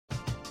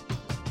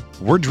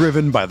We're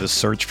driven by the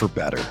search for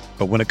better.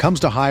 But when it comes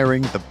to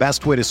hiring, the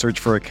best way to search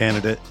for a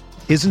candidate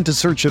isn't to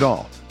search at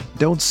all.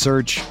 Don't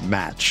search,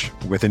 match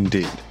with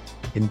Indeed.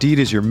 Indeed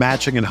is your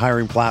matching and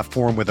hiring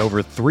platform with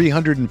over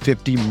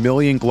 350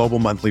 million global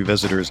monthly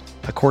visitors,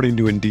 according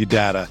to Indeed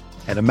data,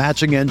 and a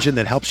matching engine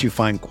that helps you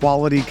find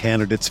quality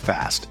candidates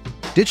fast.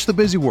 Ditch the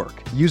busy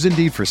work. Use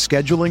Indeed for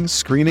scheduling,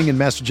 screening, and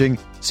messaging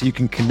so you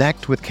can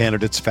connect with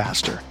candidates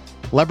faster.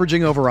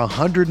 Leveraging over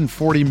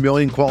 140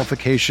 million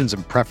qualifications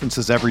and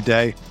preferences every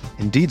day,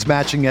 Indeed's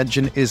matching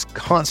engine is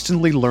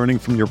constantly learning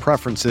from your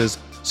preferences,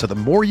 so the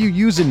more you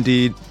use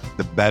Indeed,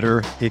 the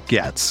better it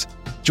gets.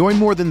 Join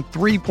more than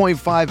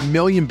 3.5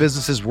 million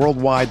businesses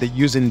worldwide that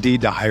use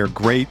Indeed to hire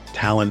great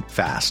talent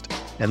fast.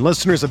 And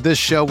listeners of this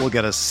show will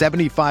get a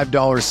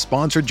 $75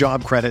 sponsored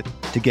job credit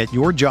to get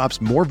your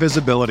jobs more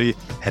visibility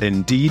at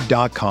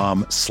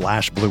Indeed.com/Blue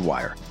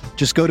Wire.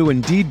 Just go to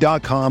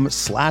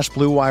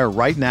Indeed.com/Blue Wire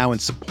right now and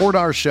support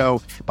our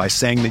show by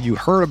saying that you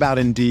heard about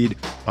Indeed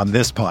on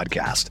this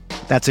podcast.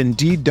 That's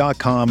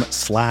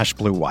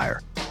Indeed.com/Blue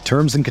Wire.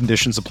 Terms and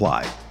conditions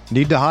apply.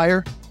 Need to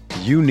hire?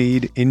 You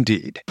need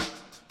Indeed.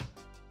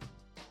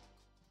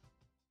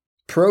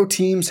 Pro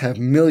teams have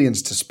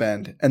millions to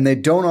spend, and they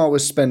don't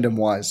always spend them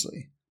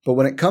wisely. But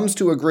when it comes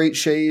to a great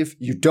shave,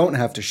 you don't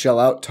have to shell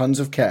out tons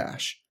of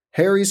cash.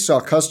 Harry's saw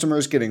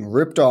customers getting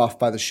ripped off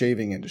by the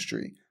shaving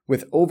industry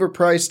with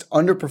overpriced,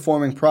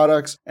 underperforming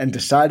products and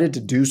decided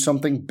to do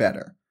something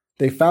better.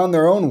 They found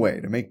their own way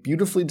to make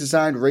beautifully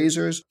designed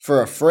razors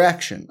for a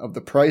fraction of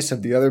the price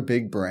of the other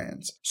big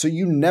brands, so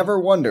you never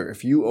wonder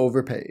if you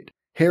overpaid.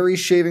 Harry's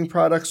shaving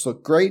products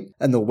look great,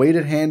 and the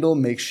weighted handle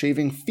makes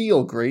shaving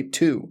feel great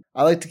too.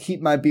 I like to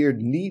keep my beard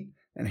neat,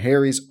 and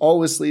Harry's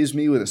always leaves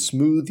me with a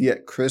smooth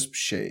yet crisp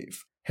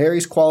shave.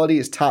 Harry's quality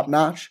is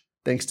top-notch,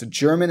 thanks to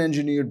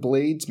German-engineered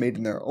blades made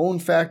in their own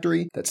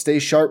factory that stay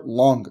sharp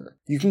longer.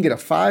 You can get a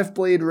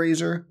 5-blade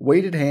razor,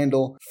 weighted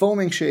handle,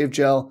 foaming shave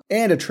gel,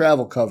 and a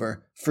travel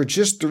cover for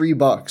just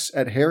 $3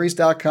 at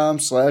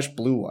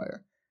harrys.com/Blue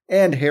Wire.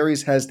 And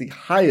Harry's has the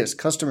highest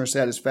customer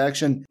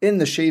satisfaction in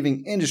the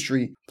shaving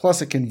industry,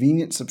 plus a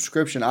convenient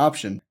subscription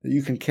option that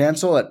you can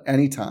cancel at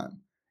any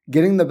time.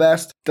 Getting the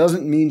best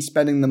doesn't mean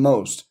spending the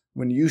most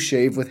when you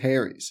shave with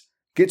Harry's.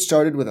 Get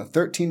started with a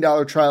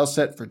 $13 trial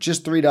set for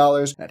just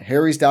 $3 at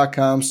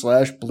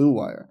harrys.com/Blue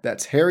Wire.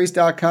 That's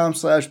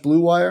harrys.com/Blue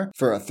Wire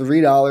for a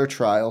 $3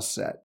 trial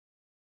set.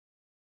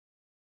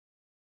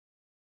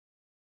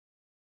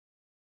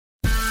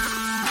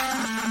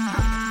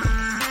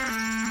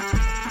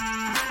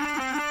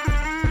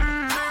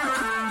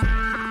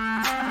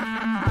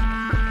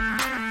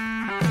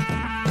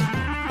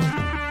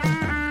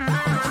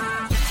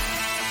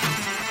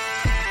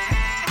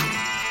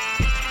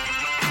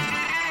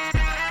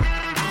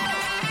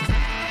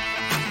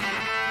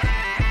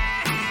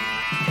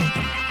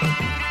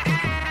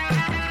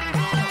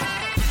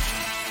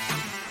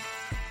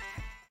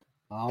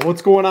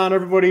 What's going on,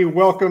 everybody?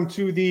 Welcome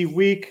to the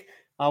week,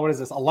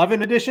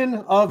 11 edition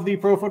of the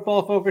Pro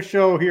Football Focus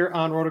Show here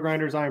on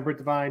Roto-Grinders. I am Britt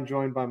Devine,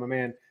 joined by my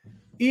man,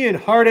 Ian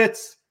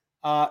Harditz.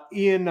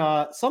 Ian,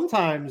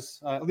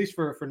 sometimes, at least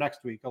for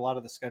next week, a lot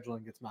of the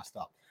scheduling gets messed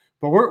up.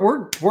 But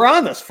we're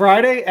on this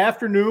Friday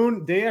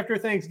afternoon, day after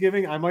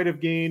Thanksgiving. I might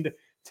have gained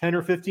 10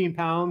 or 15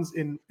 pounds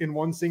in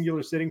one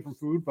singular sitting from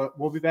food, but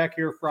we'll be back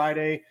here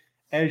Friday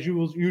as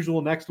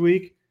usual next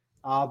week.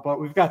 But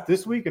we've got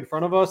this week in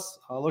front of us.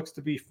 Looks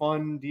to be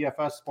fun,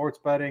 DFS, sports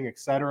betting,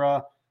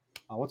 etc.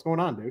 What's going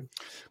on, dude?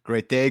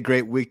 Great day,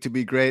 great week to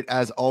be great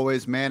as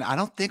always, man. I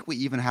don't think we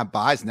even have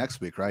buys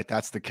next week, right?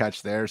 That's the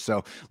catch there.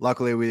 So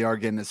luckily we are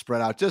getting it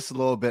spread out just a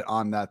little bit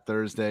on that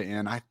Thursday.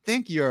 And I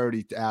think you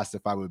already asked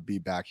if I would be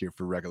back here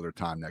for regular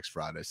time next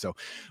Friday. So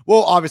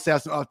we'll obviously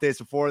have some updates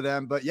before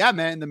then. But yeah,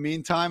 man, in the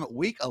meantime,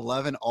 week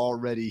 11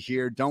 already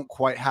here. Don't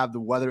quite have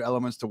the weather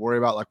elements to worry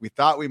about like we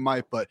thought we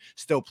might, but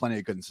still plenty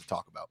of goodness to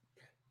talk about.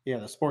 Yeah,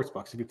 the sports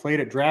bucks. If you played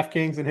at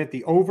DraftKings and hit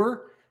the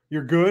over,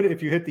 you're good.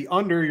 If you hit the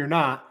under, you're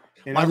not.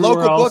 And my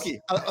local bookie,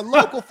 a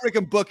local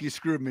freaking bookie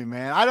screwed me,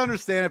 man. I don't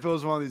understand if it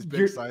was one of these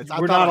big sites.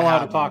 We're not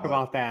allowed to talk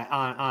about that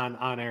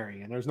on air,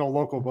 and there's no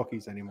local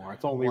bookies anymore.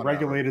 It's only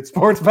regulated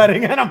sports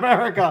betting in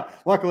America.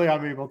 Luckily,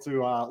 I'm able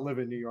to live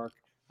in New York.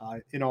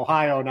 In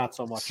Ohio, not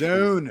so much.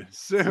 Soon.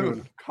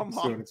 Come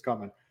on. Soon, it's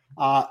coming.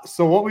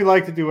 So what we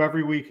like to do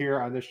every week here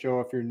on this show,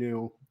 if you're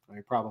new,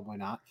 probably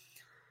not,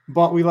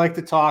 but we like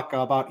to talk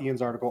about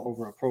Ian's article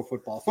over at Pro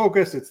Football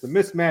Focus. It's the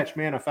Mismatch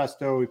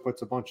Manifesto. He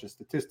puts a bunch of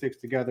statistics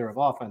together of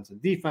offense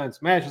and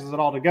defense, mashes it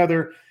all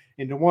together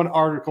into one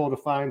article to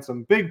find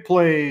some big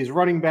plays,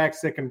 running backs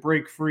that can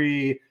break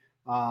free,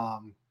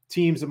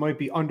 teams that might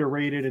be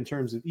underrated in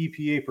terms of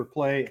EPA per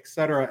play, et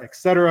cetera, et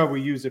cetera. We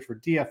use it for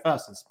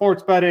DFS and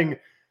sports betting.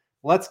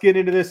 Let's get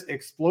into this.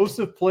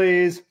 Explosive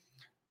plays.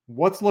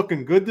 What's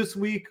looking good this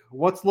week?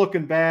 What's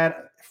looking bad?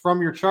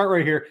 From your chart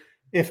right here,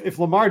 if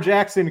Lamar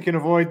Jackson can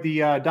avoid the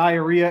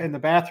diarrhea in the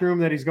bathroom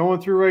that he's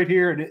going through right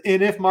here, and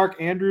if Mark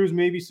Andrews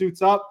maybe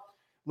suits up,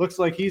 looks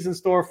like he's in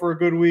store for a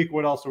good week.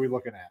 What else are we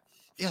looking at?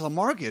 Yeah,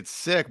 Lamar gets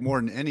sick more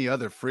than any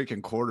other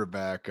freaking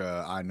quarterback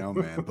I know,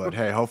 man. But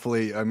hey,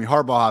 hopefully, I mean,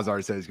 Harbaugh has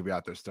already said he's gonna be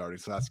out there starting,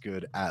 so that's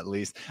good at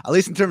least. At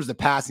least in terms of the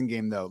passing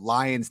game, though,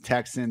 Lions,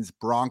 Texans,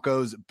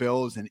 Broncos,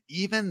 Bills, and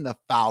even the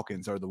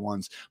Falcons are the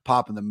ones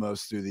popping the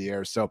most through the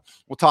air. So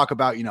we'll talk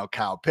about,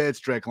 Kyle Pitts,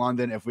 Drake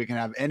London, if we can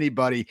have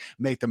anybody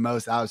make the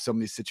most out of some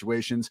of these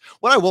situations.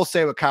 What I will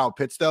say with Kyle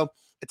Pitts, though,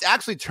 it's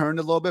actually turned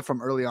a little bit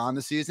from early on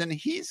the season.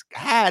 He's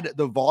had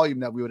the volume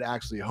that we would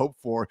actually hope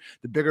for.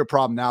 The bigger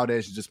problem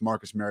nowadays is just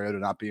Marcus Mariota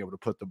not being able to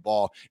put the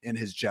ball in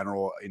his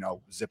general,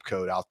 zip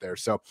code out there.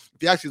 So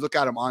if you actually look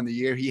at him on the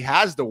year, he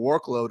has the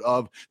workload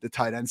of the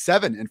tight end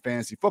 7 in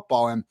fantasy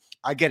football. And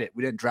I get it.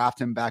 We didn't draft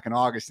him back in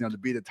August, to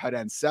be the tight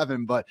end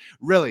 7, but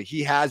really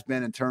he has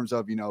been, in terms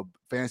of,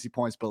 fantasy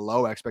points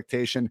below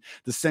expectation,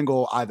 the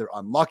single either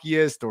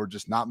unluckiest or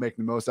just not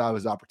making the most out of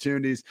his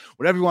opportunities.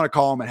 Whatever you want to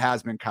call him, it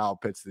has been Kyle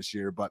Pitts this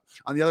year. But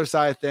on the other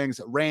side of things,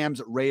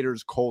 Rams,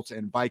 Raiders, Colts,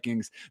 and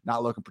Vikings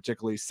not looking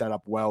particularly set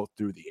up well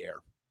through the air.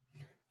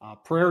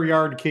 Prayer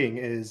Yard King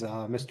is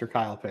Mr.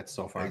 Kyle Pitts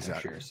so far.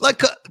 Exactly. This year, so.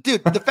 Like,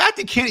 dude, the fact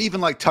he can't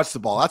even touch the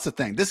ball, that's the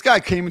thing. This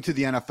guy came into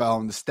the NFL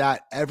and the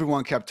stat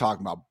everyone kept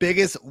talking about,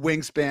 biggest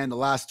wingspan the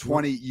last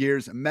 20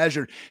 years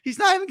measured. He's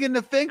not even getting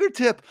a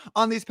fingertip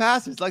on these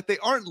passes. Like, they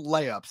aren't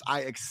layups.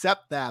 I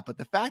accept that, but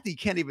the fact that he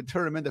can't even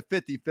turn them into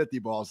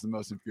 50-50 balls is the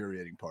most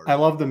infuriating part. I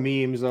love the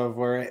memes of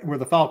where we're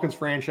the Falcons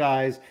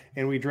franchise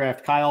and we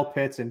draft Kyle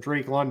Pitts and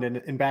Drake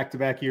London in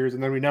back-to-back years,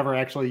 and then we never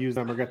actually use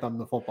them or get them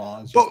the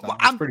football. It's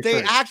just,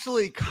 they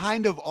actually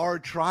kind of are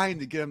trying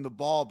to get him the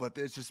ball, but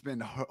it's just been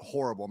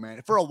horrible,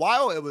 man. For a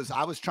while,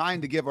 I was trying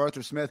to give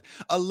Arthur Smith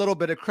a little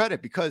bit of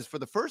credit because for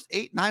the first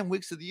 8-9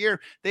 weeks of the year,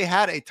 they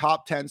had a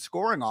top 10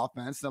 scoring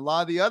offense, and a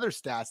lot of the other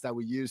stats that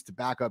we use to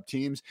back up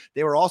teams,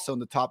 they were also in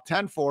the top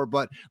 10 for.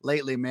 But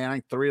lately, man, I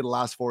think 3 of the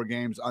last 4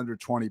 games under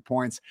 20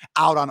 points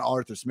out on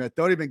Arthur Smith.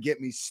 Don't even get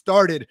me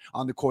started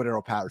on the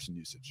Cordero Patterson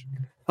usage.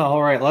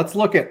 All right, let's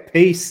look at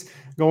pace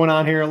going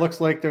on here. It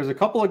looks like there's a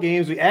couple of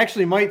games we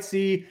actually might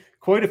see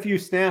quite a few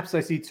snaps. I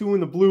see 2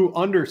 in the blue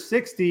under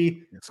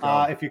 60.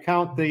 If you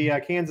count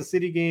the Kansas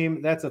City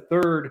game, that's a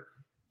third.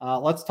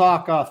 Let's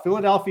talk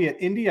Philadelphia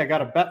at Indy. I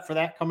got a bet for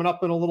that coming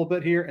up in a little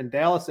bit here, and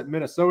Dallas at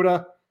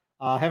Minnesota.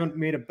 Haven't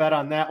made a bet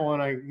on that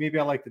one. I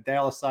like the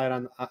Dallas side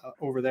on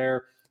over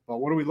there. But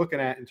what are we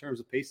looking at in terms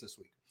of pace this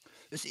week?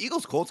 This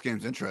Eagles-Colts game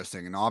is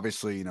interesting, and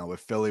obviously, with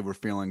Philly, we're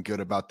feeling good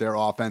about their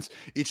offense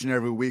each and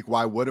every week.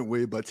 Why wouldn't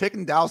we? But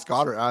taking Dallas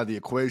Goedert out of the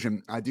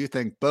equation, I do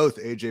think both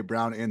A.J.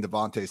 Brown and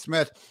Devontae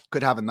Smith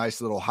could have a nice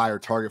little higher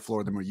target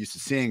floor than we're used to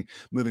seeing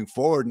moving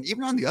forward. And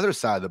even on the other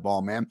side of the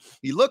ball, man,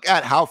 you look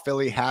at how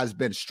Philly has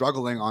been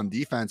struggling on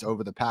defense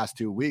over the past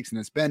 2 weeks, and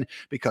it's been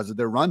because of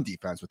their run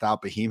defense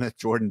without behemoth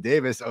Jordan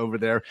Davis over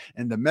there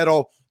in the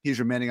middle. He's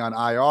remaining on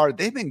IR.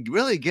 They've been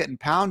really getting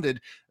pounded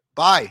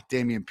by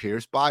Dameon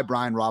Pierce, by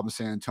Brian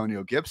Robinson,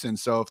 Antonio Gibson.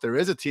 So if there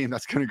is a team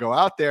that's going to go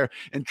out there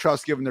and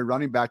trust giving their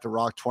running back to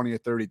rock 20 or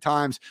 30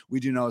 times, we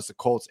do know it's the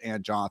Colts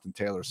and Jonathan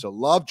Taylor. So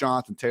love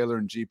Jonathan Taylor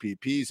and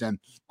GPPs. And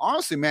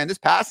honestly, man, this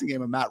passing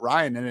game of Matt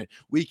Ryan in it,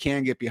 we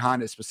can get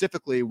behind it,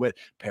 specifically with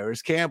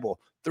Paris Campbell.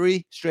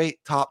 3 straight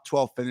top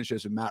 12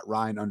 finishes with Matt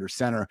Ryan under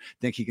center.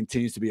 Think he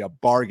continues to be a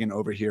bargain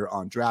over here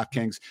on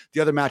DraftKings. The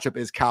other matchup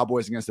is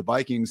Cowboys against the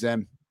Vikings.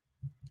 And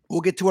we'll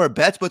get to our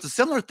bets, but it's a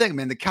similar thing,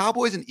 man. The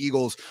Cowboys and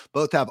Eagles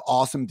both have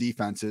awesome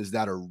defenses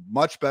that are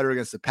much better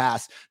against the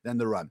pass than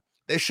the run.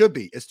 They should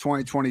be. It's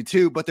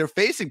 2022, but they're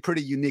facing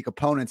pretty unique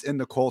opponents in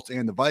the Colts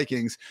and the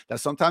Vikings that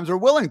sometimes are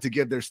willing to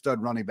give their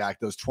stud running back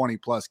those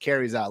 20-plus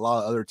carries that a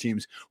lot of other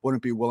teams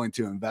wouldn't be willing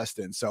to invest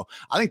in. So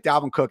I think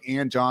Dalvin Cook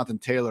and Jonathan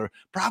Taylor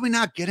probably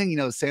not getting,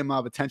 the same amount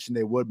of attention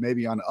they would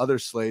maybe on other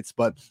slates,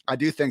 but I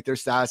do think their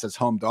status as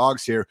home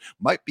dogs here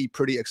might be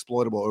pretty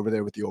exploitable over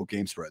there with the old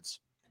game spreads.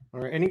 All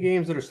right, any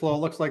games that are slow? It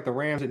looks like the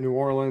Rams at New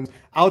Orleans.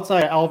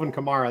 Outside of Alvin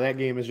Kamara, that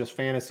game is just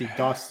fantasy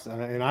dust,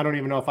 and I don't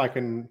even know if I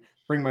can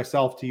bring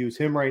myself to use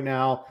him right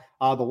now.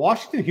 The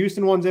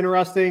Washington-Houston one's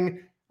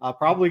interesting.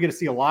 Probably going to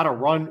see a lot of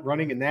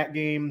running in that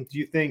game. Do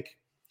you think,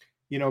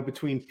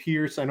 between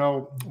Pierce, I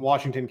know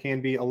Washington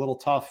can be a little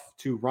tough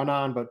to run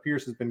on, but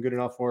Pierce has been good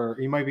enough where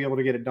he might be able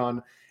to get it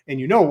done. And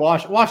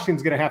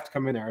Washington's going to have to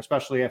come in there,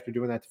 especially after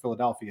doing that to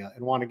Philadelphia,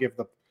 and want to give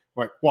the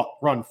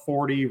run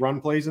 40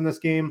 run plays in this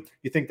game.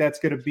 You think that's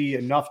going to be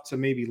enough to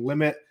maybe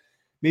limit,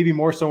 maybe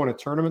more so in a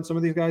tournament, some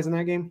of these guys in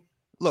that game?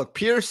 Look,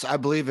 Pierce, I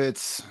believe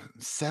it's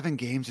 7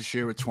 games this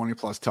year with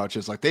 20-plus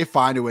touches. Like, they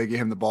find a way to get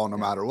him the ball no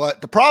matter what.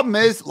 The problem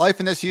is life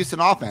in this Houston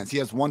offense. He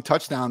has 1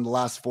 touchdown in the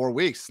last 4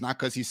 weeks. It's not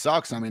because he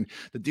sucks. I mean,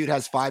 the dude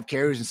has 5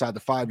 carries inside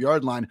the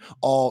 5-yard line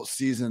all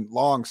season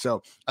long.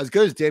 So as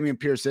good as Dameon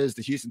Pierce is,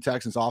 the Houston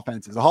Texans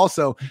offense is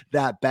also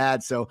that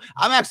bad. So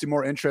I'm actually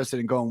more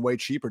interested in going way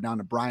cheaper down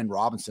to Brian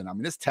Robinson. I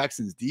mean, this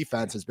Texans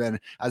defense has been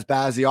as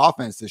bad as the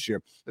offense this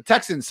year. The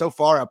Texans so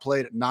far have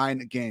played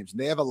 9 games.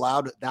 They have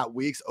allowed that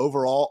week's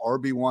overall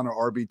RB RB1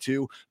 or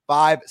RB2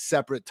 5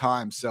 separate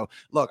times. So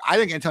look, I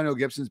think Antonio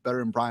Gibson's better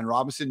than Brian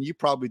Robinson. You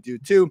probably do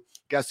too.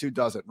 Guess who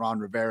doesn't? Ron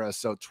Rivera.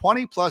 So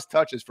 20 plus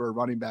touches for a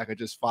running back at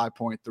just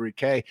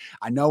 5.3K.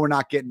 I know we're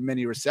not getting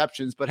many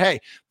receptions, but hey,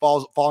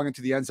 falling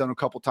into the end zone a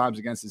couple times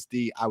against this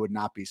D, I would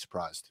not be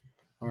surprised.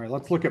 All right,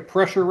 let's look at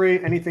pressure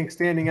rate. Anything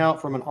standing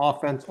out from an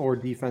offense or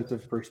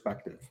defensive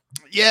perspective?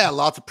 Yeah,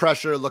 lots of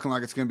pressure. Looking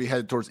like it's going to be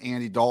headed towards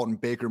Andy Dalton,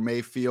 Baker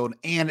Mayfield,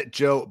 and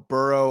Joe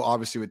Burrow.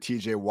 Obviously, with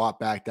TJ Watt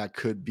back, that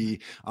could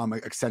be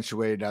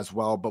accentuated as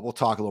well. But we'll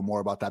talk a little more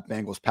about that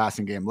Bengals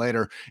passing game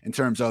later in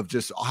terms of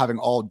just having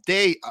all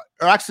day.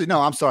 Or actually, no,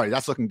 I'm sorry.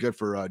 That's looking good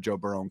for Joe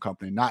Burrow and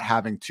company, not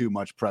having too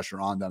much pressure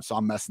on them. So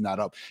I'm messing that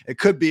up. It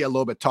could be a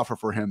little bit tougher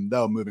for him,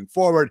 though, moving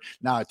forward.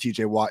 Now that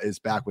TJ Watt is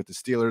back with the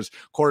Steelers.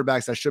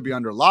 Quarterbacks that should be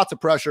under lots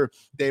of pressure: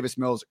 Davis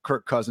Mills,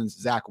 Kirk Cousins,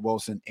 Zach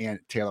Wilson, and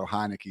Taylor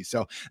Heineke.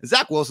 So the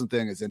Zach Wilson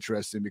thing is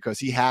interesting because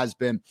he has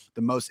been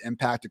the most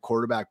impacted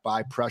quarterback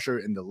by pressure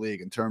in the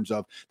league in terms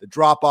of the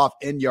drop off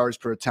in yards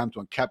per attempt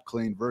when kept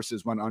clean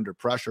versus when under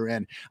pressure.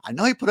 And I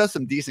know he put up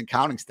some decent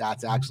counting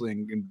stats actually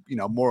in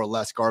more or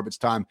less garbage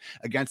time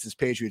against his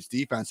Patriots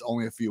defense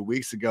only a few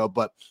weeks ago.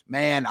 But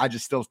man, I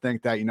just still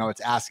think that,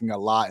 it's asking a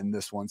lot in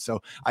this one.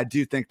 So I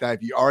do think that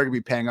if you are going to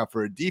be paying up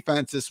for a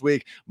defense this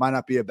week, might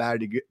not be a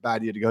bad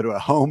idea to go to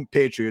a home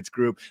Patriots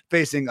group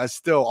facing a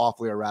still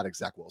awfully erratic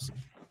Zach Wilson.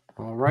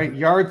 All right,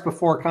 yards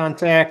before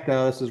contact.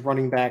 This is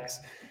running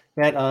backs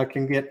that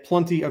can get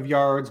plenty of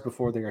yards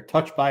before they are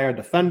touched by a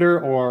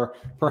defender or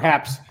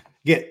perhaps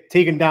get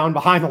taken down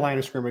behind the line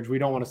of scrimmage. We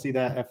don't want to see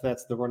that if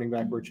that's the running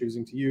back we're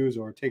choosing to use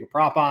or take a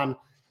prop on.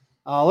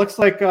 Looks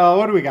like,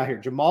 what do we got here?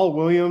 Jamal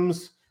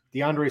Williams,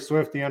 DeAndre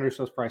Swift. DeAndre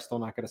Swift's probably still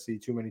not going to see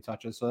too many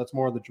touches, so that's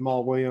more of the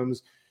Jamal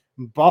Williams.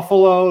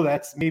 Buffalo,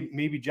 that's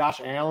maybe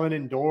Josh Allen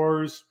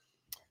indoors.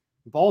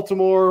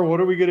 Baltimore, what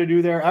are we going to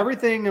do there?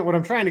 Everything, what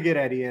I'm trying to get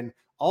at, Ian,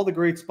 all the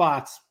great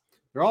spots,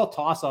 they're all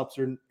toss-ups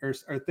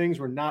or things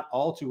we're not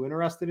all too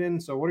interested in.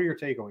 So what are your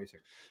takeaways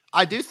here?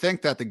 I do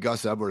think that the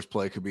Gus Edwards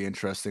play could be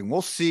interesting.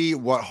 We'll see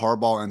what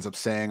Harbaugh ends up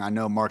saying. I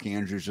know Mark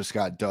Andrews just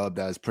got dubbed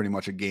as pretty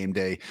much a game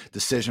day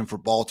decision for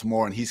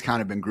Baltimore, and he's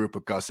kind of been grouped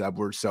with Gus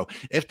Edwards. So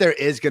if there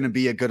is going to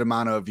be a good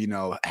amount of,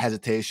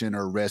 hesitation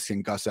or risk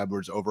in Gus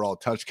Edwards' overall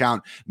touch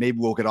count, maybe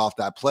we'll get off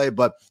that play.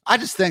 But I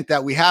just think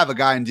that we have a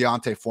guy in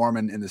Deontay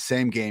Foreman in the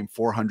same game,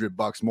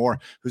 $400 more,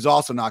 who's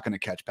also not going to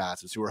catch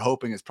passes, who we're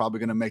hoping is probably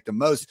going to make the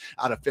most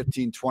out of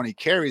 15, 20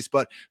 carries.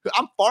 But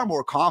I'm far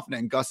more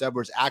confident in Gus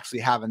Edwards actually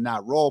having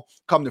that role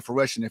come to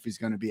fruition if he's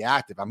going to be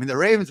active. I mean, the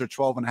Ravens are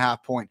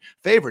 12.5-point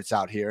favorites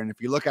out here. And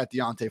if you look at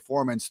Deontay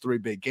Foreman's 3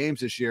 big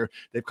games this year,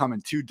 they've come in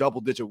 2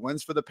 double-digit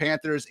wins for the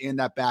Panthers and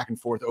that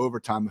back-and-forth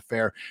overtime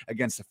affair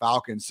against the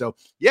Falcons. So,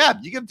 yeah,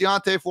 you give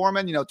Deontay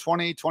Foreman,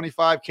 20,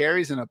 25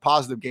 carries and a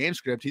positive game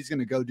script, he's going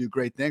to go do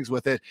great things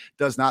with it.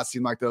 Does not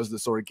seem like those are the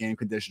sort of game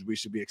conditions we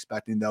should be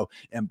expecting, though,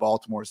 in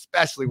Baltimore,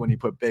 especially when you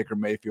put Baker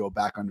Mayfield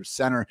back under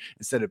center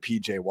instead of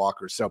PJ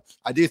Walker. So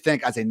I do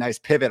think as a nice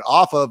pivot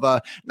off of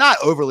not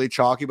overly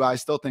chalky, but I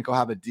still think he'll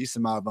have a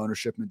decent amount of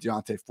ownership in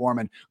Deontay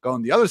Foreman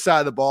going the other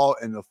side of the ball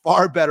in the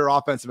far better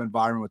offensive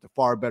environment with the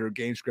far better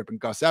game script. And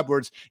Gus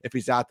Edwards, if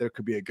he's out there,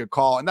 could be a good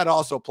call. And that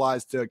also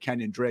applies to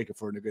Kenyon Drake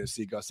if we're going to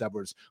see Gus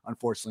Edwards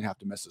unfortunately have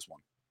to miss this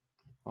one.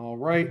 All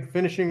right,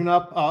 finishing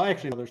up.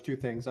 Actually, no, there's 2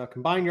 things.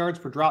 Combined yards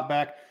per drop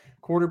back,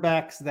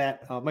 quarterbacks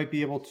that might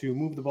be able to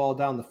move the ball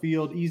down the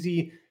field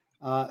easy.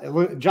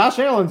 Josh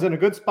Allen's in a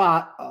good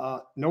spot.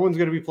 No one's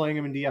going to be playing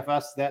him in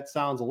DFS. That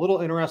sounds a little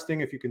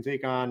interesting if you can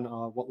take on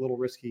what little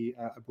risk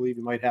I believe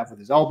he might have with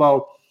his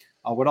elbow.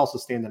 What else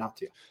is standing out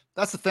to you?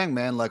 That's the thing,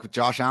 man. Like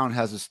Josh Allen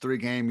has this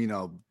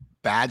 3-game,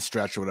 bad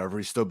stretch or whatever.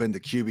 He's still been to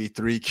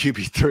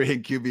QB3,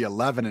 and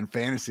QB11 in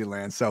fantasy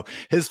land. So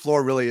his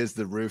floor really is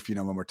the roof,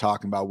 when we're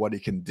talking about what he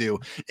can do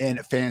in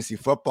fantasy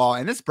football.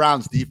 And this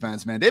Browns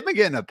defense, man, they've been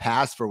getting a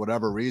pass for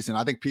whatever reason.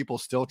 I think people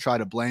still try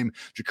to blame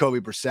Jacoby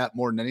Brissett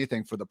more than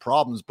anything for the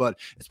problems, but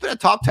it's been a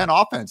top 10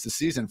 offense this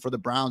season for the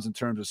Browns in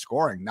terms of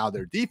scoring. Now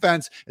their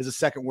defense is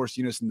the 2nd worst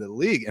unit in the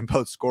league in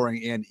both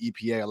scoring and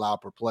EPA allowed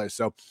per play.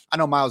 So I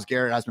know Myles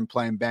Garrett has been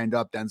playing banged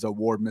up. Denzel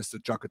Ward missed a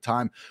chunk of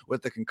time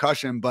with the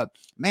concussion, but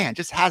man,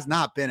 just has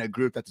not been a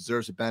group that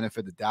deserves the benefit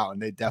of the doubt, and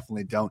they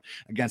definitely don't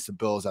against the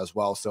Bills as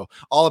well. So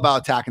all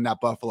about attacking that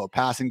Buffalo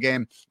passing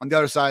game. On the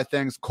other side of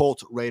things,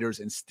 Colts,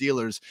 Raiders, and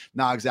Steelers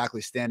not exactly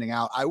standing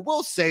out. I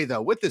will say,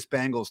 though, with this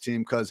Bengals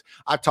team, because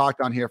I've talked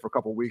on here for a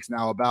couple of weeks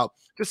now about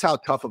just how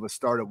tough of a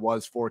start it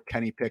was for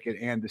Kenny Pickett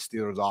and the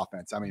Steelers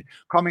offense. I mean,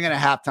 coming in at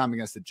halftime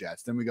against the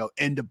Jets, then we go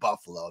into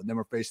Buffalo, and then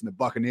we're facing the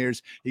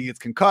Buccaneers. He gets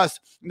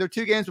concussed, and their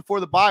 2 games before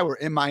the bye were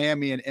in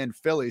Miami and in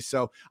Philly.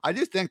 So I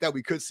do think that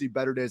we could see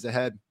better days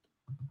ahead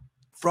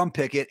from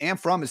Pickett and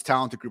from his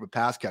talented group of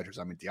pass catchers.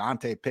 I mean,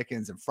 Deontay,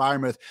 Pickens, and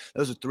Freiermuth,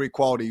 those are 3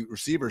 quality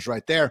receivers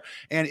right there.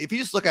 And if you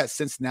just look at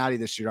Cincinnati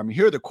this year, I mean,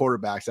 here are the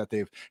quarterbacks that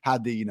they've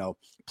had the,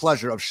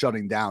 pleasure of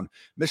shutting down: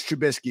 Mitch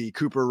Trubisky,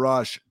 Cooper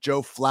Rush,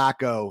 Joe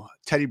Flacco,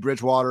 Teddy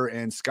Bridgewater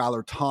and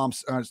Skylar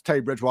Thompson, Teddy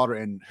Bridgewater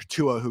and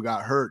Tua, who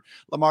got hurt.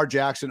 Lamar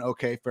Jackson,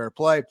 okay, fair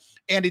play.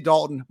 Andy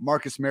Dalton,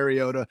 Marcus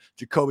Mariota,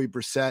 Jacoby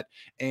Brissett,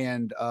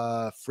 and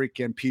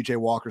freaking PJ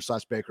Walker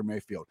 / Baker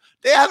Mayfield.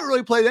 They haven't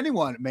really played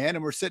anyone, man,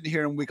 and we're sitting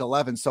here in week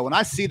 11. So when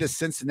I see the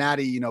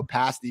Cincinnati,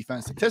 pass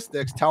defense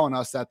statistics telling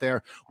us that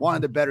they're one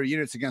of the better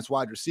units against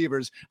wide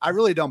receivers, I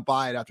really don't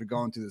buy it after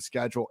going through the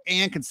schedule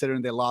and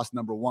considering they lost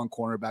number 1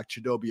 cornerback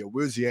Chidobe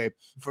Awuzie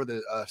for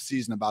the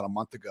season about a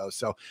month ago.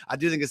 So I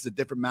do think it's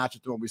a different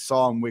matchup than what we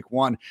saw in week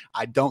 1.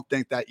 I don't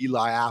think that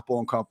Eli Apple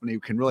and company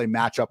can really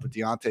match up with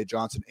Deontay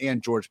Johnson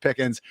and George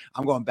Pickens.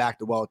 I'm going back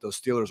to well with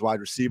those Steelers wide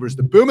receivers.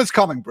 The boom is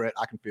coming, Britt.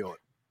 I can feel it.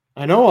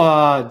 I know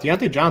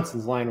Deontay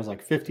Johnson's line was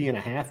like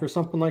 50.5 or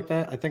something like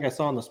that. I think I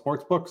saw in the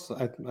sports books.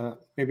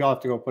 Maybe I'll have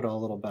to go put a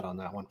little bet on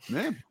that one.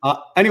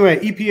 Anyway,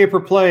 EPA per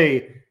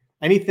play.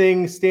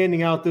 Anything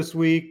standing out this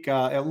week?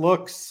 It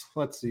looks,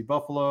 let's see,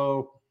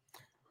 Buffalo.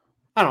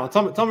 I don't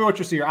know. Tell me what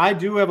you see here. I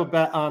do have a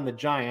bet on the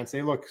Giants.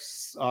 They look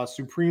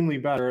supremely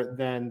better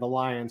than the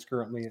Lions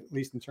currently, at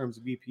least in terms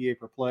of EPA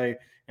per play,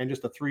 and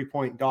just a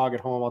 3-point dog at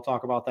home. I'll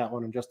talk about that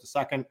one in just a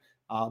second.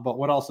 But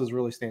what else is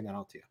really standing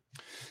out to you?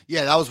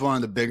 Yeah, that was one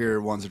of the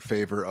bigger ones in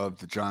favor of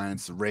the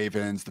Giants. The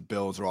Ravens, the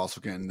Bills are also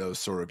getting those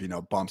sort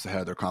of, bumps ahead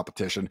of their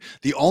competition.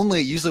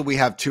 Usually we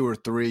have 2 or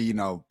 3,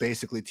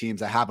 basically teams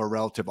that have a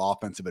relative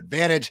offensive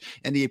advantage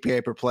in the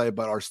EPA per play,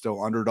 but are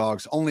still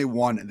underdogs. Only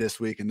one this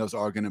week, and those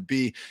are going to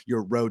be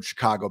your road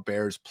Chicago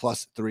Bears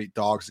 +3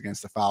 dogs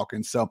against the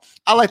Falcons. So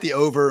I like the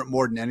over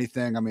more than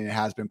anything. I mean, it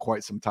has been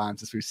quite some time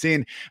since we've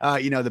seen,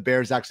 the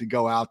Bears actually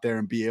go out there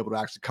and be able to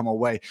actually come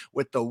away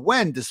with the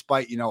win,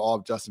 despite, all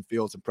of Justin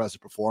Fields'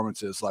 impressive performances.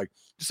 Like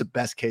just a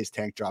best case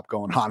tank drop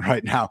going on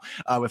right now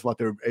with what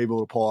they're able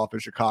to pull off in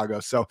Chicago.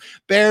 So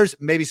Bears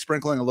maybe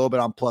sprinkling a little bit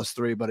on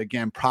 +3, but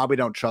again, probably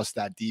don't trust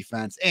that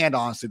defense and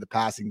honestly the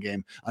passing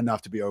game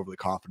enough to be overly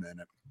confident in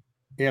it.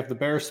 Yeah, if the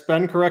Bears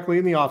spend correctly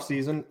in the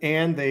offseason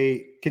and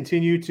they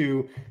continue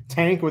to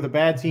tank with a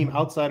bad team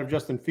outside of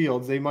Justin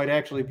Fields, they might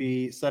actually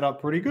be set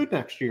up pretty good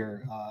next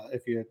year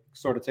if you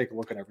sort of take a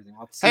look at everything.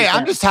 Hey,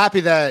 I'm just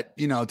happy that,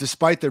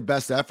 despite their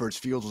best efforts,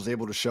 Fields was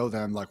able to show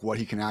them like what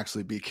he can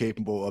actually be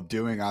capable of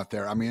doing out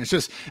there. I mean, it's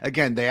just,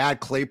 again, they add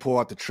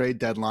Claypool at the trade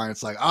deadline.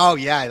 It's like, oh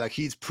yeah, like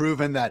he's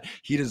proven that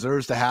he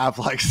deserves to have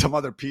like some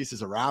other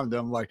pieces around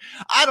him. Like,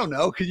 I don't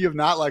know, could you have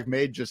not like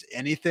made just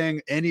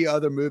any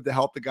other move to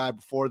help the guy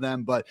before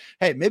them? But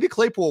hey, maybe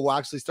Claypool will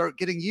actually start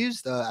getting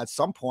used at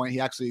some point. He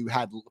actually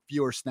had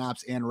fewer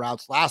snaps and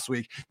routes last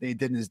week than he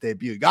did in his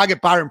debut. You got to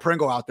get Byron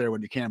Pringle out there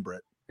when you can,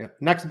 Britt. Yeah.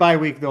 Next bye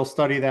week, they'll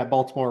study that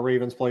Baltimore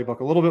Ravens playbook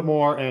a little bit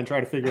more and try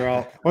to figure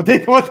out what they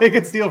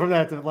can steal from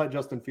that to let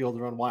Justin Fields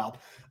run wild.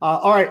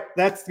 All right,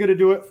 that's going to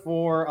do it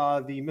for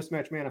the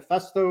Mismatch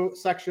Manifesto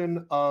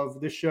section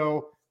of this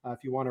show.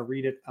 If you want to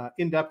read it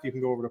in depth, you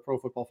can go over to Pro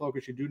Football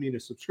Focus. You do need a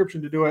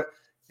subscription to do it.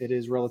 It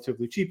is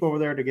relatively cheap over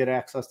there to get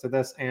access to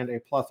this and a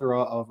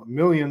plethora of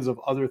millions of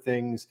other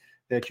things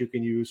that you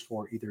can use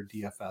for either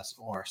DFS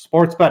or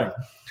sports betting.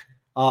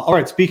 All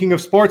right, speaking of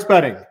sports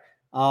betting,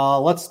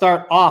 let's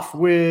start off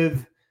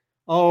with,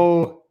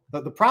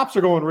 the props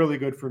are going really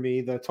good for me.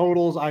 The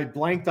totals, I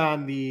blanked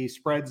on the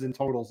spreads and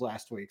totals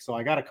last week, so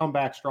I got to come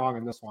back strong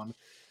in this one.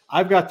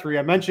 I've got 3.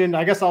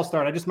 I guess I'll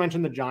start. I just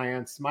mentioned the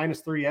Giants,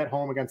 -3 at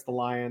home against the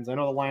Lions. I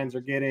know the Lions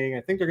I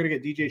think they're going to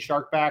get DJ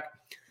Shark back.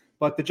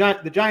 But the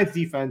Giants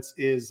defense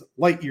is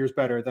light years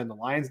better than the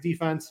Lions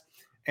defense.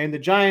 And the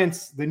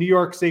Giants, the New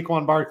York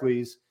Saquon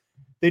Barkleys,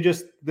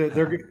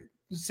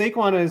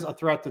 Saquon is a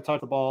threat to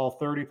touch the ball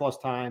 30 plus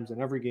times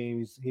in every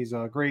game. He's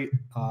a great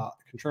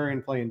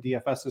contrarian play in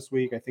DFS this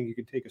week. I think you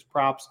can take his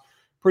props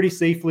pretty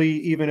safely,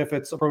 even if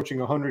it's approaching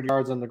 100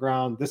 yards on the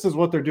ground. This is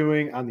what they're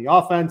doing on the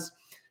offense.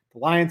 The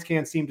Lions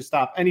can't seem to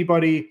stop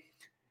anybody.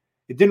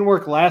 It didn't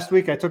work last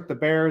week. I took the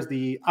Bears,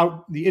 the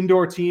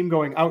indoor team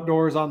going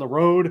outdoors on the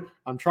road.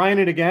 I'm trying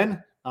it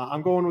again.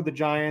 I'm going with the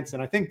Giants,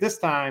 and I think this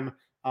time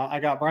I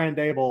got Brian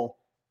Dable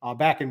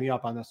backing me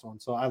up on this one.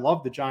 So I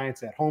love the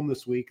Giants at home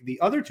this week. The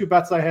other 2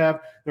 bets I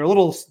have, they're a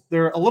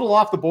little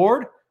off the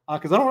board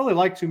because I don't really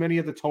like too many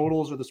of the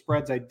totals or the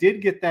spreads. I did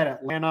get that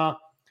Atlanta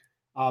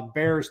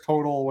Bears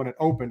total when it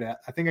opened at.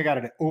 I think I got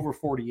it at over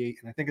 48,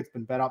 and I think it's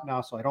been bet up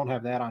now, so I don't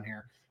have that on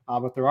here.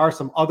 But there are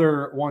some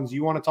other ones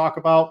you want to talk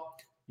about.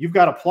 You've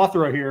got a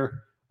plethora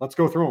here. Let's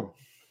go through them.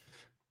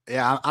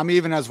 Yeah, I'm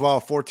even as well,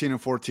 14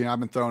 and 14. I've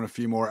been throwing a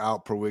few more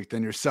out per week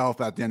than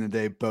yourself. At the end of the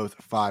day, both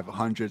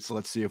 500. So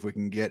let's see if we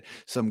can get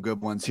some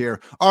good ones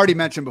here. Already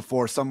mentioned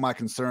before some of my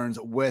concerns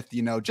with,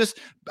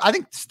 I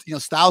think,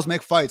 styles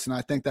make fights. And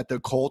I think that the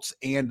Colts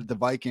and the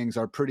Vikings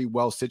are pretty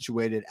well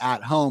situated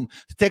at home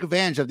to take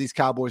advantage of these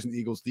Cowboys and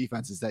Eagles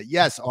defenses that,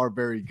 yes, are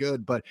very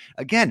good. But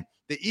again,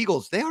 the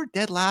Eagles, they are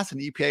dead last in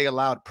EPA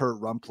allowed per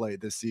run play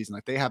this season.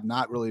 Like they have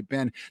not really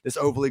been this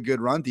overly good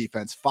run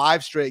defense.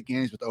 5 straight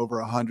games with over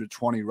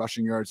 120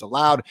 rushing yards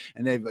allowed.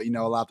 And they've,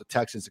 allowed the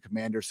Texans and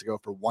Commanders to go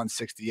for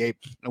 168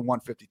 and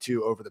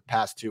 152 over the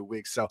past 2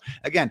 weeks. So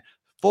again,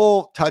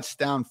 full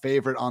touchdown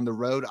favorite on the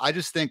road. I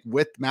just think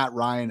with Matt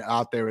Ryan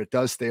out there, it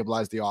does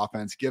stabilize the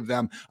offense, give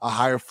them a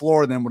higher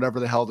floor than whatever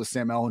the hell the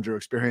Sam Ehlinger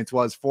experience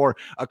was for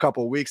a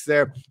couple of weeks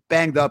there.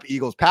 Banged up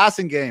Eagles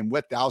passing game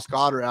with Dallas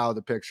Goedert out of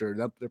the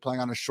picture. They're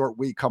playing on a short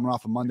week coming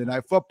off of Monday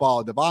Night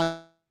Football.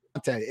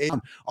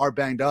 Are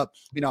banged up.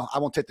 I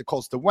won't take the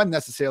Colts to win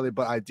necessarily,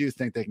 but I do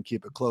think they can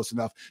keep it close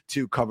enough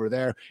to cover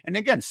there. And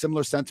again,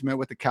 similar sentiment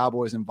with the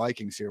Cowboys and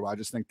Vikings here. I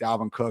just think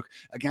Dalvin Cook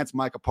against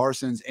Micah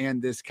Parsons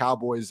and this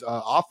Cowboys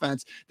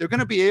offense, they're going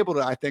to be able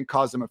to, I think,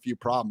 cause them a few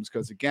problems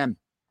because, again,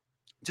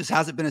 just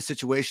hasn't been a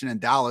situation in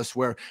Dallas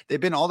where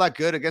they've been all that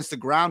good against the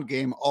ground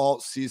game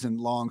all season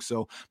long.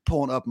 So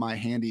pulling up my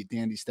handy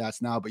dandy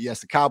stats now. But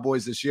yes, the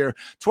Cowboys this year,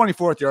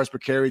 24th yards per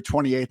carry,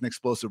 28th in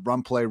explosive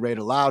run play rate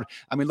allowed.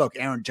 I mean, look,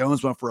 Aaron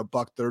Jones went for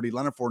 $130.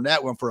 Leonard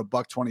Fournette went for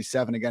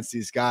 $127 against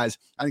these guys.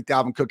 I think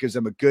Dalvin Cook gives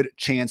them a good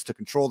chance to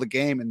control the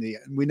game. And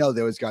we know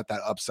they always got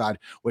that upside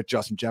with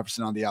Justin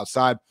Jefferson on the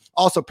outside.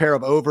 Also, pair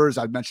of overs.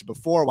 I've mentioned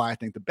before why I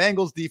think the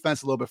Bengals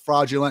defense a little bit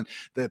fraudulent.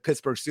 The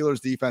Pittsburgh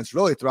Steelers defense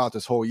really throughout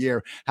this whole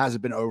year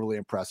hasn't been overly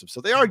impressive.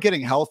 So they are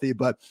getting healthy,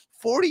 but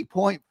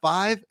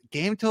 40.5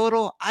 game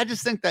total. I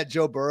just think that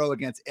Joe Burrow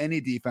against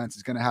any defense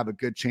is going to have a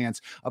good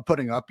chance of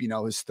putting up,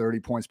 his 30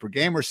 points per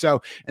game or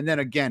so. And then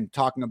again,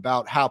 talking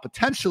about how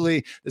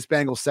potentially this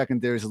Bengals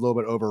secondary is a little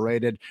bit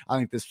overrated. I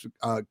think this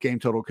game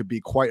total could be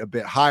quite a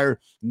bit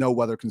higher. No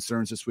weather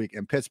concerns this week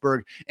in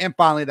Pittsburgh. And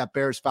finally, that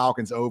Bears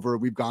Falcons over.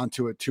 We've gone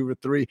to it 2 or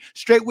 3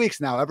 straight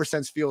weeks now, ever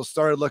since Fields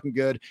started looking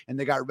good and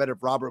they got rid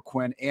of Robert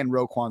Quinn and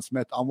Roquan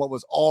Smith on what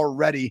was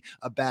already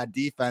a bad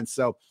defense.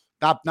 So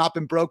not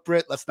been broke,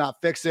 Britt. Let's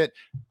not fix it.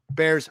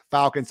 Bears,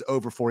 Falcons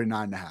over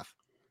 49.5.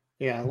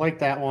 Yeah, I like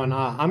that one.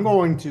 I'm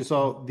going to,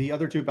 so the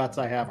other two bets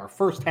I have are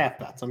first half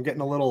bets. I'm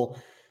getting a little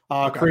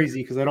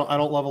crazy because I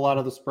don't love a lot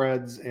of the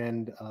spreads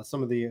and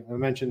some of I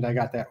mentioned I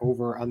got that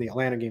over on the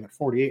Atlanta game at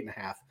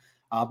 48.5.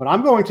 But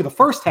I'm going to the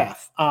first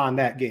half on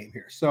that game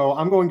here. So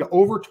I'm going to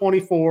over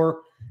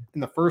 24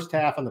 in the first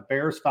half on the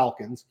Bears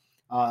Falcons.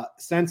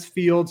 Since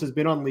Fields has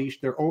been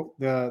unleashed,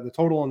 the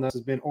total in this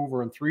has been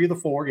over in 3 of the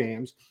 4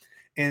 games.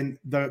 And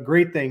the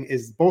great thing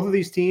is both of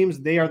these teams,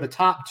 they are the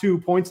top 2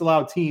 points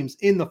allowed teams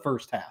in the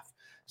first half.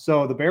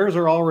 So the Bears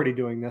are already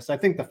doing this. I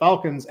think the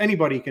Falcons,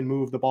 anybody can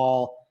move the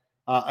ball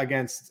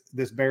against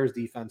this Bears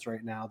defense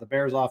right now. The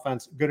Bears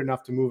offense, good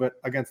enough to move it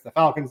against the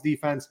Falcons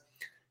defense.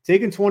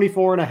 Taking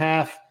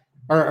 24.5,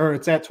 or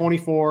it's at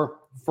 24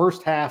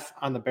 first half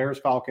on the Bears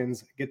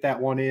Falcons. Get that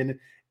one in.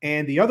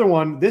 And the other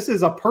one, this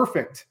is a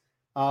perfect,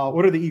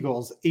 what are the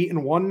Eagles?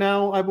 8-1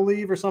 now, I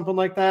believe, or something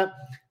like that.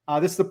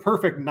 This is the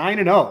perfect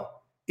 9-0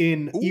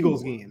 in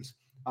Eagles games.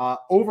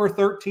 Over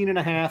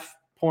 13.5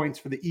 points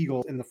for the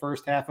Eagles in the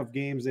first half of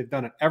games. They've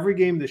done it every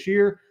game this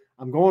year.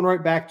 I'm going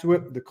right back to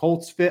it. The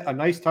Colts fit a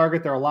nice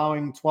target. They're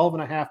allowing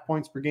 12.5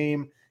 points per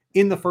game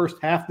in the first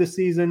half this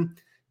season.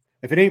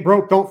 If it ain't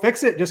broke, don't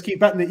fix it. Just keep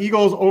betting the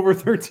Eagles over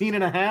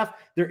 13.5.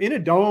 They're in a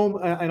dome,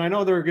 and I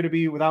know they're going to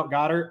be without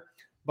Goddard,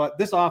 but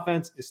this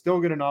offense is still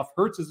good enough.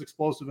 Hurts is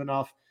explosive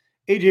enough.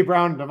 A.J.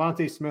 Brown and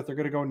Devontae Smith are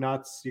going to go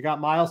nuts. You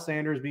got Miles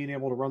Sanders being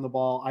able to run the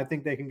ball. I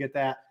think they can get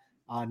that.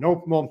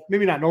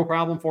 Maybe not no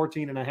problem.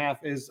 14.5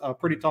 is a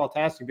pretty tall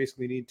task. You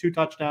basically need 2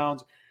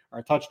 touchdowns or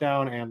a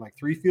touchdown and like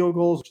 3 field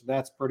goals.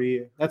 That's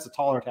a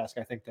taller task,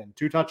 I think, than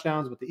 2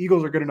 touchdowns. But the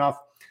Eagles are good enough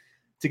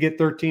to get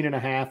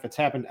 13.5. It's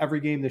happened every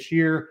game this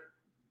year.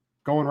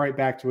 Going right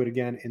back to it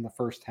again in the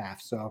first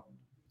half. So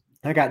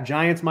I got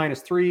Giants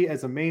 -3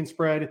 as a main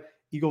spread.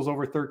 Eagles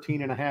over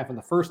 13.5 in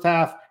the first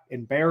half,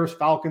 and Bears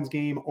Falcons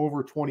game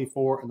over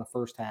 24 in the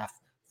first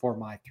half for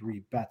my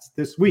 3 bets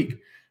this week.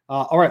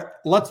 All right,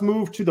 let's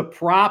move to the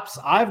props.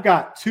 I've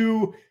got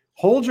 2.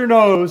 Hold your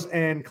nose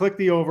and click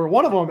the over.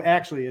 One of them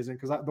actually isn't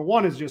because the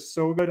one is just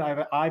so good.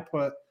 I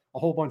put a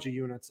whole bunch of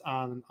units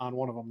on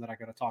one of them that I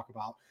got to talk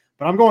about.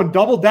 But I'm going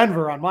double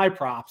Denver on my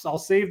props. I'll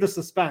save the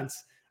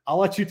suspense. I'll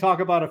let you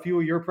talk about a few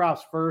of your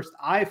props first.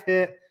 I've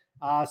hit.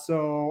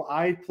 So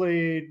I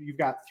played. You've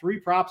got 3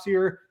 props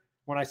here.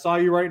 When I saw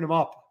you writing them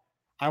up,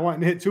 I went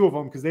and hit 2 of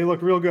them because they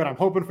look real good. I'm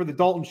hoping for the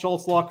Dalton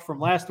Schultz luck from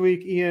last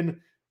week,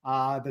 Ian.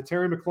 The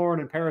Terry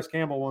McLaurin and Paris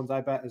Campbell ones,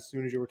 I bet, as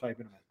soon as you were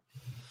typing them in.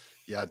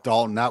 Yeah,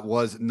 Dalton, that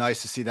was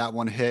nice to see that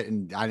one hit.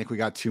 And I think we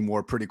got 2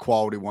 more pretty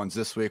quality ones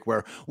this week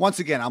where, once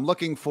again, I'm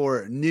looking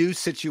for new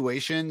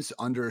situations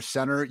under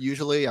center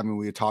usually. I mean,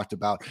 we talked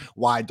about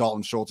why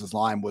Dalton Schultz's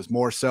line was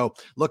more so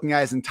looking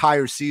at his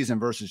entire season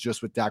versus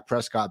just with Dak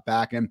Prescott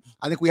back. And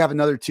I think we have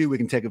another 2 we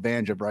can take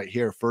advantage of right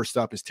here. First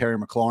up is Terry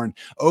McLaurin,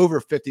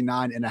 over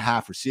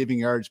 59.5 receiving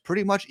yards,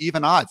 pretty much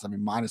even odds. I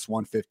mean,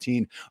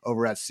 -115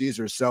 over at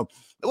Caesars. So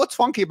what's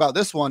funky about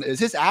this one is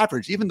his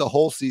average, even the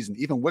whole season,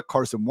 even with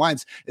Carson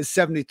Wentz, is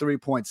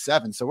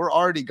 73.7. So we're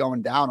already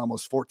going down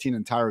almost 14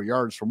 entire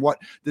yards from what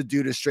the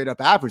dude is straight up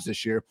average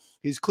this year.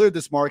 he's cleared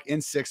this mark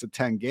in 6 of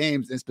 10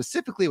 games, and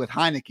specifically with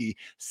Heineke,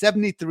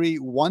 73,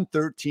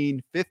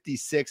 113,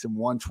 56, and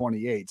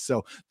 128.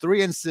 So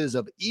 3 instances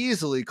of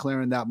easily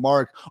clearing that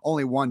mark,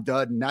 only 1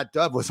 dud, and that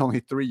dud was only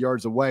 3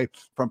 yards away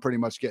from pretty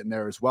much getting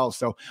there as well.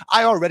 So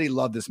I already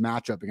love this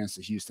matchup against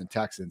the Houston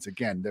Texans.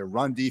 Again, their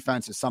run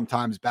defense is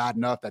sometimes bad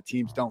enough that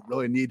teams don't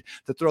really need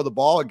to throw the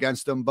ball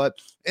against them, but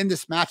in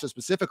this matchup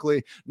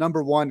specifically,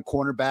 number 1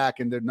 cornerback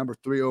and their number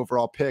 3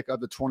 overall pick of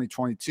the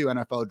 2022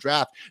 NFL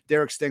draft,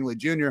 Derek Stingley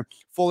Jr.,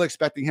 fully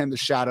expecting him to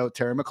shadow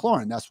Terry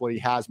McLaurin. That's what he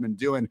has been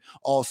doing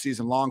all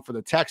season long for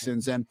the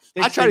Texans. And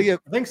I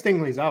think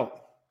Stingley's out.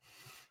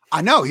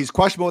 I know he's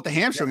questionable with the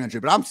hamstring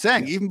injury, but I'm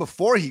saying even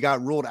before he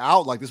got ruled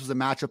out, like this was a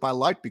matchup I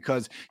liked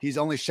because he's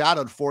only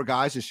shadowed 4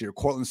 guys this year.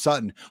 Cortland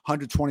Sutton,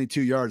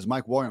 122 yards.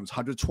 Mike Williams,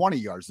 120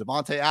 yards.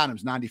 Devontae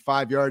Adams,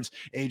 95 yards.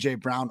 A.J.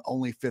 Brown,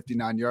 only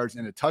 59 yards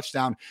and a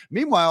touchdown.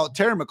 Meanwhile,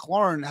 Terry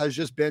McLaurin has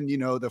just been,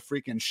 the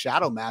freaking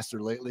shadow master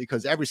lately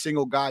because every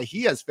single guy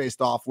he has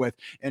faced off with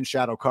in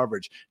shadow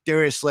coverage.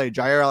 Darius Slade,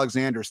 Jair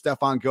Alexander,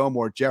 Stephon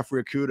Gilmore,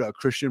 Jeffrey Okudah,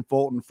 Christian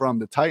Fulton from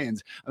the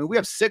Titans. I mean, we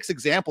have 6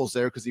 examples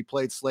there because he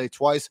played Slade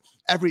twice.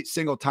 Every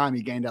single time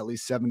he gained at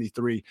least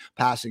 73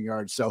 passing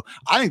yards. So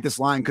I think this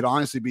line could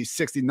honestly be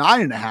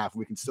 69.5.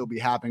 We can still be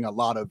having a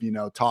lot of,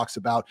 talks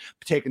about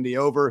taking the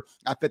over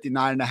at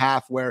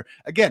 59.5, where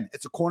again,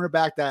 it's a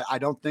cornerback that I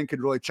don't think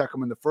could really check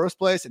him in the first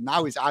place. And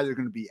now he's either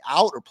going to be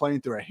out or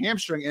playing through a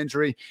hamstring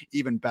injury,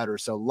 even better.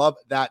 So love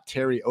that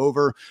Terry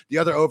over. The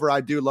other over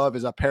I do love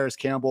is a Paris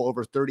Campbell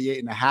over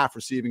 38.5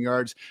 receiving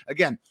yards.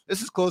 Again,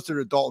 this is closer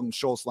to Dalton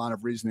Schultz line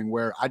of reasoning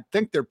where I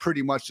think they're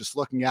pretty much just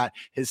looking at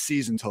his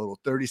season total,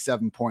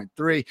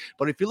 37.3.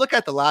 But if you look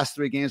at the last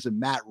 3 games of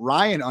Matt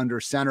Ryan under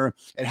center,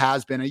 it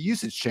has been a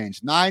usage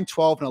change. 9,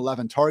 12, and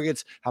 11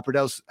 targets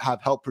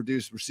have helped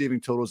produce receiving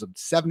totals of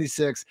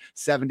 76,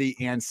 70,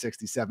 and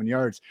 67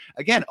 yards.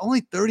 Again,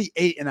 only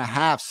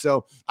 38.5.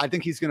 So I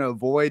think he's going to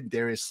avoid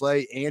Darius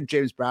Slay and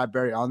James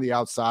Bradbury on the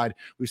outside.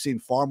 We've seen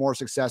far more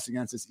success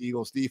against this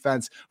Eagles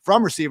defense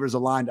from receivers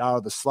aligned out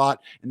of the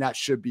slot, and that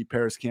should be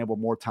Paris Campbell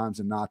more times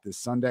than not this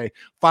Sunday.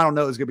 Final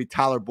note is going to be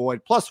Tyler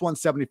Boyd, plus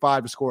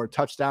 175 to score a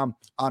touchdown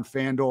on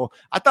FanDuel.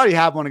 I thought he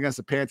had one against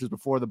the Panthers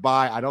before the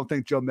bye. I don't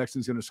think Joe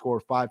Mixon's going to score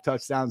 5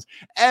 touchdowns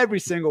every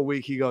single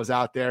week he goes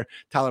out there.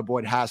 Tyler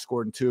Boyd has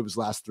scored in 2 of his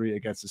last 3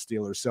 against the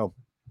Steelers. So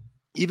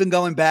even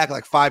going back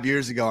like 5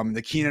 years ago, I mean,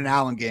 the Keenan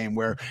Allen game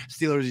where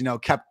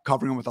Steelers, kept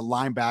covering him with a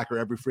linebacker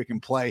every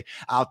freaking play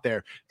out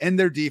there. And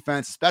their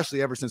defense,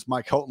 especially ever since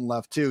Mike Hilton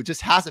left too,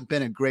 just hasn't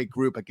been a great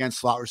group against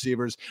slot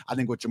receivers. I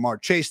think with Jamar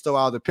Chase still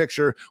out of the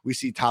picture, we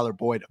see Tyler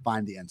Boyd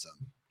find the end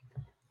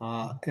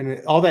zone.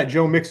 And all that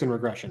Joe Mixon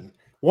regression.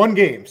 1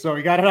 game, so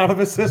he got it out of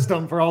his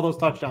system for all those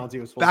touchdowns he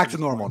was supposed back to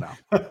normal now.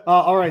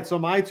 All right, so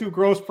my 2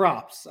 gross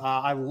props.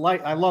 I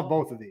love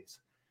both of these.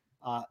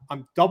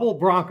 I'm double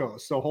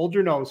Broncos, so hold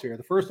your nose here.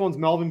 The first one's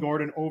Melvin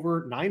Gordon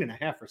over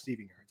 9.5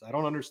 receiving yards. I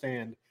don't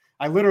understand.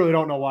 I literally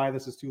don't know why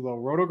this is too low.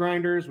 Roto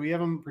Grinders, we have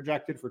him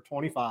projected for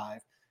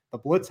 25. The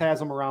Blitz has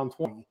him around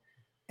 20.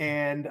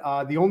 And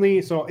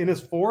so in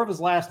his 4 of his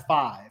last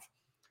 5,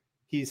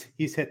 he's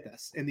hit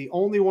this. And the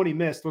only one he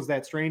missed was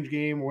that strange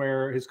game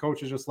where his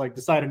coaches just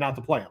decided not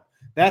to play him.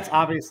 That's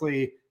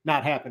obviously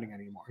not happening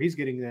anymore. He's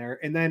getting there.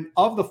 And then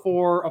of the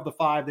 4 of the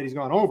 5 that he's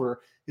gone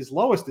over, his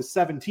lowest is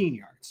 17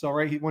 yards. So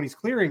when he's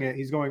clearing it,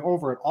 he's going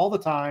over it all the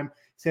time.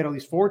 He's had at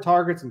least 4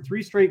 targets in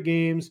 3 straight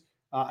games.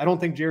 I don't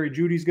think Jerry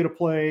Jeudy's going to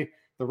play.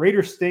 The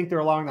Raiders stink. They're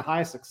allowing the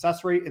highest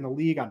success rate in the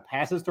league on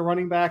passes to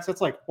running backs.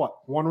 That's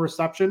 1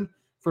 reception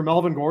for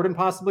Melvin Gordon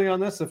possibly on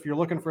this. If you're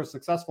looking for a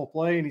successful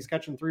play and he's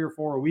catching 3 or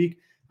 4 a week,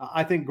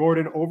 I think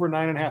Gordon over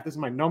 9.5. This is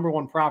my number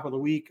 1 prop of the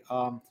week.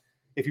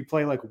 If you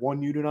play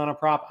 1 unit on a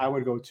prop, I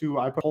would go 2.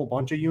 I put a whole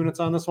bunch of units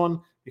on this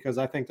one because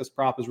I think this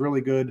prop is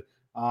really good.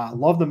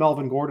 Love the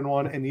Melvin Gordon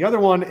one. And the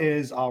other one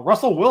is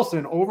Russell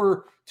Wilson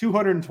over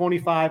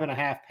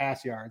 225.5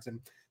 pass yards. And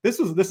this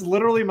is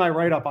literally my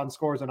write-up on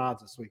scores and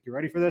odds this week. You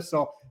ready for this?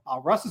 So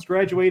Russ has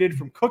graduated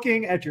from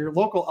cooking at your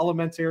local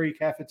elementary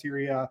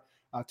cafeteria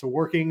to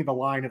working the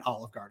line at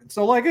Olive Garden.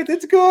 So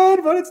it's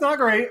good, but it's not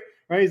great,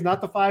 right? He's not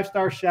the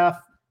 5-star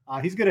chef.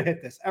 He's going to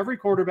hit this. Every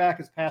quarterback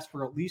has passed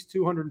for at least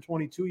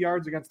 222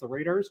 yards against the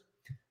Raiders.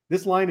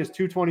 This line is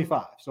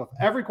 225. So if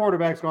every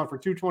quarterback's gone for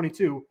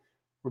 222,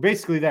 we're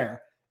basically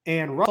there.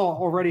 And Russell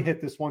already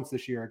hit this once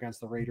this year against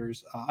the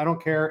Raiders. I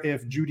don't care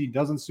if Judy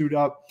doesn't suit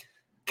up.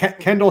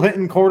 Kendall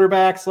Hinton,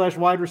 quarterback /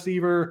 wide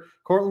receiver.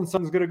 Cortland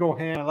Sutton's going to go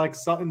hand. I like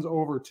Sutton's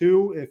over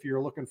 2. If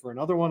you're looking for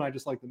another one, I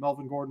just like the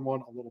Melvin Gordon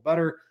one a little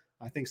better.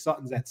 I think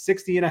Sutton's at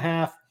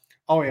 60.5.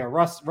 Oh yeah,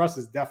 Russ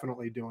is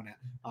definitely doing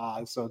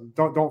it. So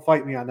don't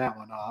fight me on that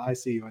one. I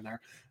see you in there.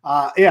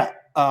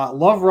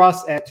 Love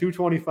Russ at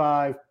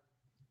 225.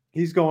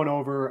 He's going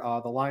over.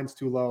 The line's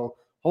too low.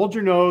 Hold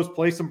your nose.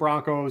 Play some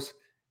Broncos.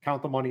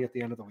 Count the money at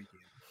the end of the weekend.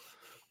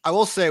 I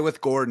will say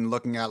with Gordon,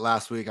 looking at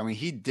last week, I mean,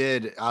 he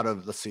did out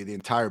of, the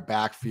entire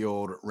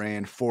backfield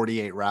ran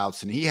 48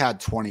 routes and he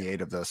had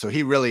 28 of those. So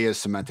he really is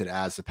cemented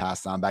as the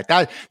pass down back.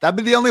 That'd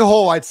be the only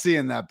hole I'd see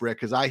in that brick.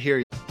 Cause I hear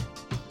you.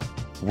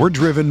 We're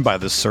driven by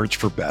the search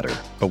for better.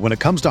 But when it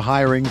comes to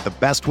hiring, the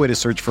best way to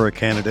search for a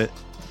candidate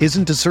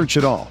isn't to search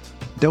at all.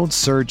 Don't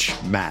search,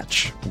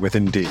 match with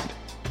Indeed.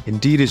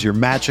 Indeed is your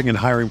matching and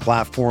hiring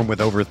platform with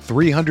over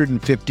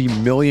 350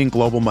 million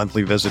global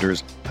monthly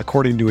visitors,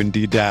 according to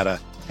Indeed data,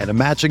 and a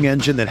matching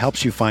engine that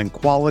helps you find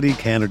quality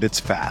candidates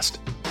fast.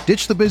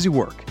 Ditch the busy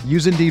work.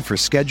 Use Indeed for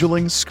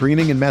scheduling,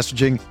 screening, and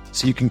messaging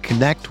so you can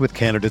connect with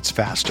candidates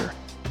faster.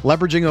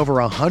 Leveraging over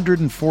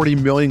 140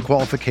 million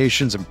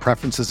qualifications and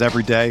preferences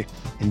every day,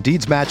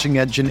 Indeed's matching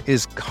engine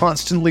is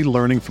constantly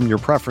learning from your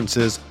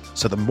preferences,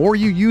 so the more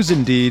you use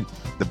Indeed,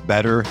 the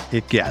better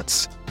it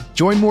gets.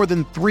 Join more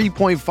than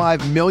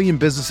 3.5 million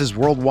businesses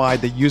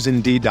worldwide that use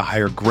Indeed to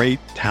hire great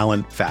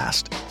talent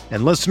fast.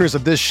 And listeners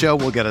of this show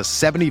will get a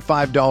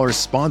 $75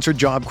 sponsored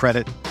job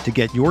credit to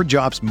get your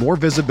jobs more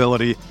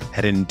visibility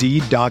at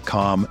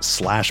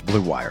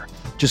Indeed.com/Blue Wire.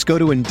 Just go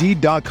to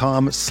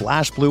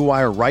Indeed.com/Blue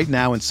Wire right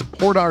now and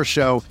support our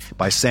show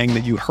by saying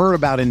that you heard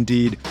about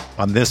Indeed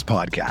on this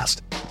podcast.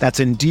 That's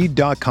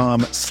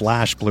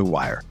Indeed.com/Blue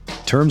Wire.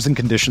 Terms and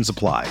conditions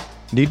apply.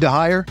 Need to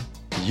hire?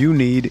 You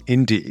need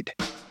Indeed.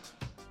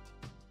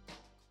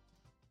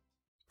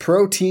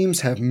 Pro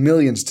teams have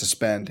millions to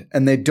spend,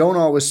 and they don't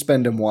always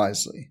spend them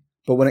wisely.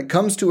 But when it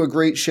comes to a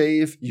great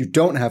shave, you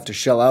don't have to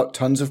shell out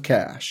tons of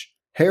cash.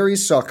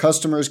 Harry's saw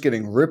customers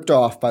getting ripped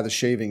off by the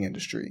shaving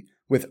industry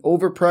with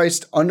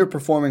overpriced,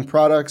 underperforming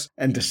products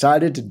and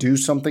decided to do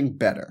something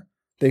better.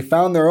 They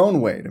found their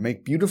own way to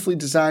make beautifully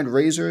designed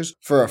razors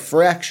for a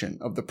fraction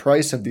of the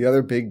price of the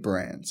other big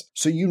brands,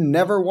 so you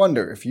never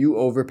wonder if you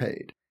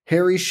overpaid.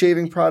 Harry's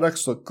shaving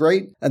products look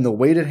great, and the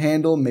weighted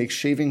handle makes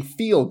shaving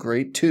feel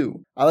great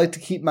too. I like to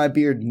keep my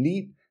beard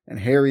neat, and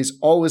Harry's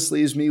always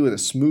leaves me with a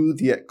smooth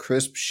yet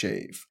crisp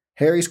shave.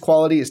 Harry's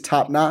quality is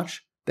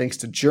top-notch, thanks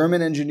to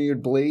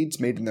German-engineered blades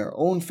made in their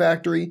own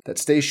factory that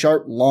stay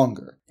sharp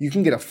longer. You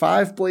can get a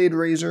 5-blade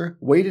razor,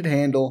 weighted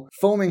handle,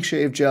 foaming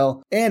shave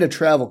gel, and a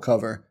travel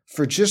cover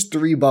for just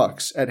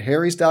 $3 at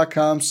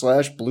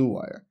harrys.com/Blue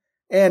Wire.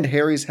 And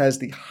Harry's has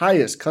the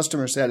highest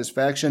customer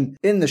satisfaction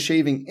in the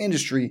shaving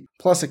industry,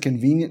 plus a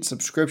convenient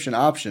subscription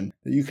option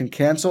that you can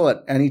cancel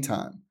at any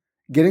time.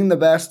 Getting the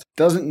best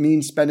doesn't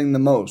mean spending the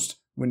most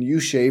when you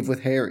shave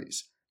with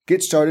Harry's.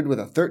 Get started with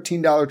a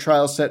 $13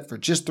 trial set for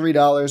just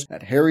 $3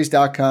 at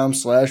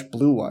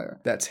harrys.com/Blue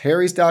Wire. That's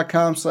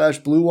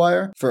harrys.com/Blue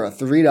Wire for a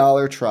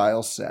 $3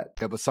 trial set.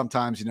 Yeah, but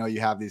sometimes, you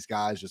have these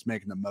guys just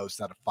making the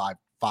most out of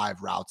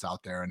five routes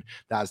out there, and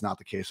that is not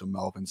the case with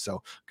Melvin.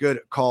 So good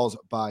calls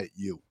by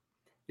you.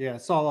 Yeah,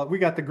 so we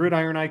got the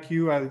Gridiron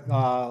IQ,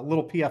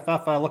 little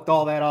PFF. I looked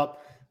all that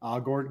up.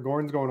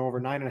 Gordon's going over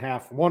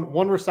 9.5.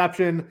 One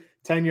reception,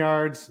 10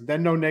 yards,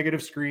 then no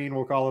negative screen.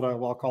 We'll call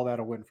that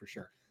a win for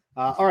sure.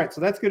 All right, so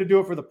that's going to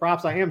do it for the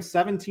props. I am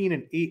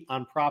 17-8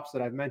 on props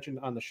that I've mentioned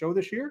on the show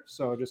this year,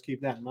 so just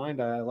keep that in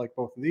mind. I like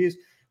both of these.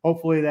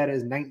 Hopefully that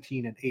is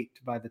 19-8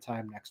 by the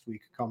time next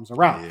week comes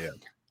around. Yeah.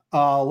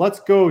 Let's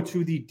go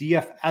to the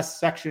DFS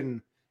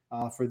section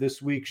for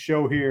this week's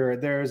show here.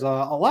 There's a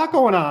lot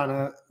going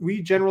on.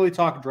 We generally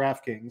talk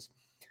DraftKings,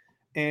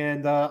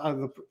 and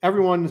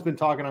everyone has been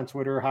talking on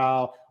Twitter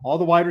how all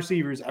the wide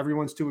receivers,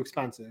 everyone's too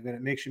expensive, and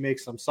it makes you make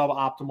some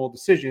suboptimal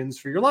decisions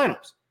for your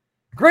lineups.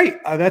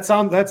 Great. That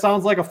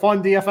sounds like a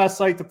fun DFS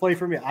site to play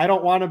for me. I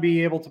don't want to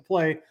be able to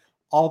play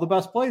all the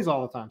best plays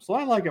all the time. So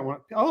I like it when,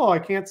 I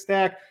can't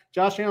stack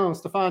Josh Allen,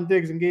 Stephon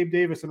Diggs, and Gabe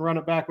Davis and run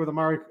it back with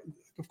Amari.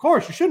 Of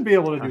course, you shouldn't be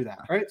able to do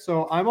that, right?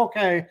 So I'm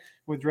okay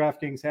with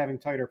DraftKings having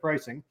tighter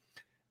pricing.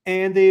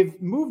 And they've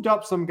moved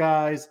up some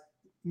guys,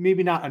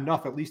 maybe not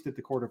enough, at least at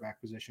the quarterback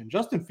position.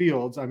 Justin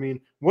Fields,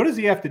 what does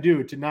he have to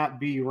do to not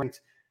be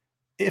ranked,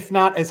 if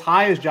not as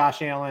high as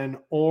Josh Allen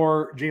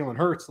or Jalen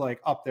Hurts,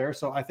 like up there?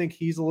 So I think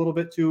he's a little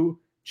bit too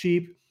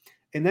cheap.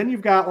 And then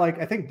you've got,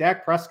 I think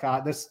Dak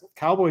Prescott, this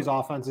Cowboys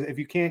offense, if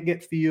you can't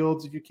get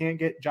Fields, if you can't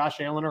get Josh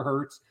Allen or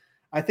Hurts,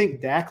 I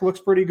think Dak looks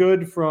pretty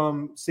good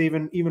from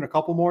saving even a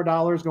couple more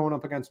dollars going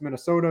up against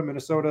Minnesota.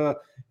 Minnesota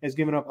has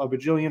given up a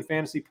bajillion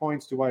fantasy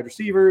points to wide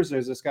receivers.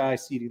 There's this guy,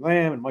 CeeDee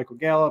Lamb and Michael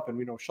Gallup, and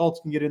we know Schultz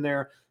can get in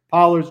there.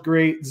 Pollard's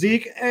great.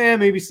 Zeke,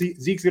 maybe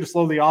Zeke's going to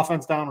slow the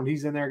offense down when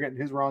he's in there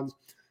getting his runs.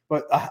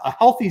 But a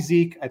healthy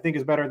Zeke, I think,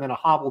 is better than a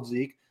hobbled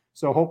Zeke.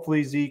 So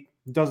hopefully Zeke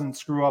doesn't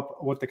screw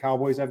up what the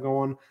Cowboys have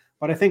going.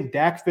 But I think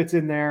Dak fits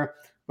in there.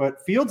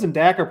 But Fields and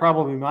Dak are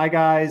probably my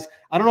guys.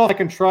 I don't know if I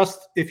can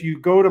trust, if you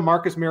go to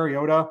Marcus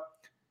Mariota,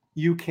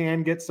 you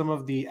can get some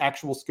of the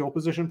actual skill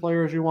position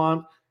players you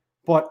want.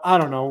 But I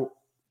don't know.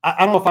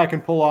 I don't know if I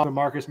can pull off a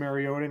Marcus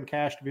Mariota in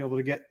cash to be able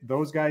to get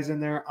those guys in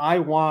there. I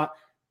want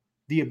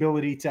the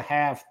ability to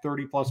have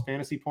 30-plus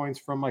fantasy points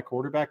from my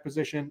quarterback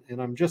position,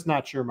 and I'm just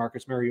not sure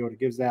Marcus Mariota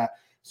gives that.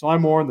 So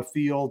I'm more in the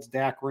Fields,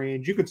 Dak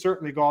range. You could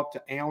certainly go up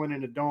to Allen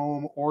in a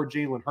dome or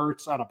Jalen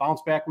Hurts on a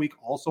bounce-back week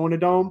also in a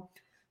dome.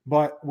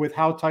 But with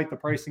how tight the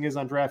pricing is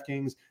on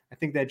DraftKings, I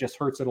think that just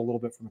hurts it a little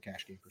bit from a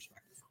cash game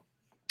perspective.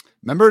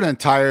 Remember an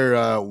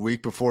entire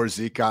week before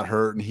Zeke got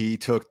hurt and he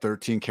took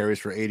 13 carries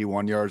for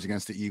 81 yards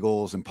against the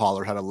Eagles and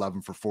Pollard had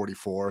 11 for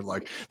 44.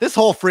 Like this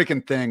whole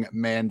freaking thing,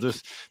 man,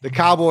 just the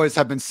Cowboys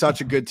have been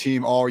such a good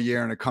team all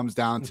year. And it comes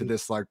down to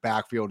this like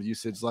backfield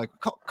usage. Like,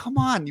 come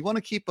on, you want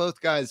to keep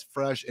both guys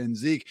fresh. And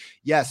Zeke,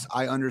 yes,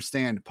 I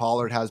understand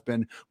Pollard has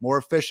been more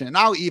efficient. And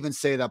I'll even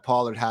say that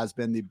Pollard has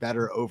been the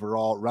better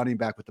overall running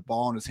back with the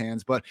ball in his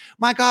hands. But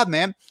my God,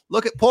 man,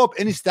 pull up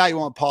any stat you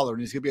want Pollard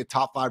and he's going to be a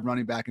top 5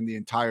 running back in the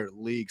entire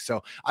league. So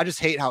I just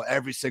hate how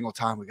every single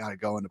time we got to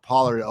go into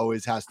Pollard, it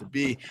always has to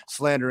be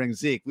slandering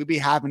Zeke. We'd be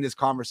having this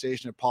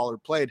conversation if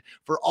Pollard played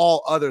for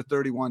all other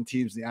 31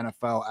 teams in the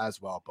NFL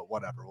as well. But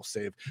whatever, we'll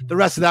save the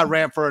rest of that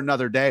rant for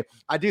another day.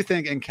 I do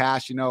think in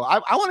cash, I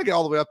want to get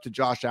all the way up to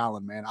Josh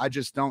Allen, man. I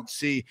just don't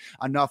see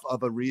enough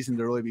of a reason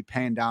to really be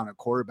paying down a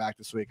quarterback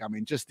this week. I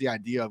mean, just the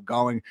idea of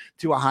going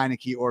to a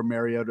Heineke or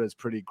Mariota is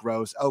pretty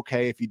gross.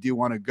 Okay, if you do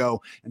want to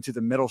go into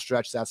the middle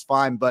stretch, that's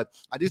fine. But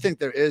I do think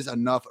there is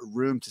enough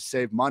room to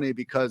save money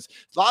because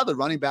a lot of the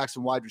running backs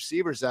and wide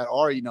receivers that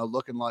are,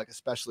 looking like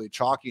especially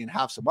chalky and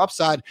have some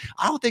upside,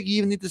 I don't think you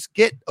even need to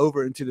get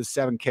over into the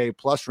 7K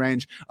plus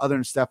range other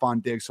than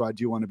Stephon Diggs. So I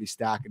do want to be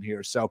stacking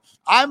here. So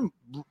I'm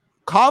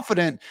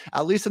confident,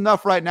 at least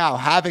enough right now,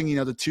 having,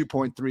 the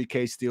 2.3K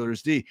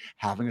Steelers D,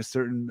 having a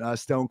certain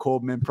Stone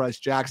Cold min price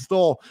Jack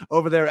Stoll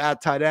over there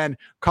at tight end,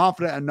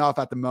 confident enough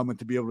at the moment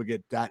to be able to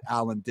get that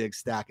Allen Diggs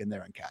stack in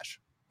there in cash.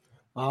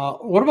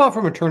 What about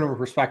from a tournament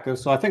perspective?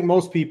 So I think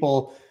most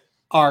people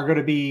are going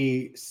to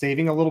be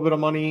saving a little bit of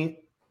money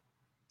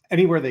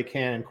anywhere they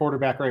can.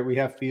 Quarterback, right? We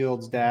have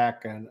Fields,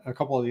 Dak, and a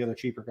couple of the other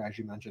cheaper guys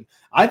you mentioned.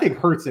 I think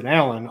Hurts and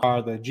Allen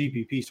are the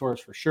GPP source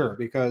for sure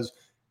because,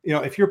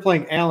 if you're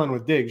playing Allen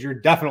with Diggs, you're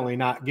definitely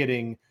not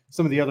getting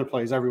some of the other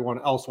plays everyone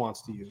else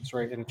wants to use,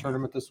 right, in a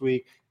tournament this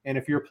week. And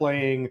if you're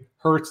playing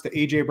Hurts to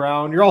A.J.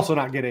 Brown, you're also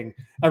not getting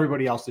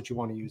everybody else that you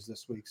want to use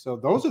this week. So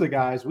those are the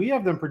guys. We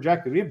have them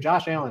projected. We have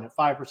Josh Allen at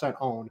 5%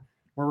 owned.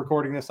 We're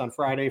recording this on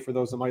Friday for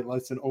those that might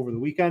listen over the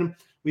weekend.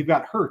 We've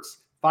got Hurts,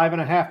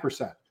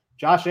 5.5%.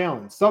 Josh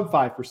Allen, sub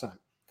 5%.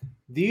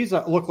 These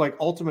look like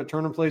ultimate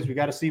tournament plays. We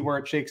got to see where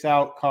it shakes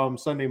out come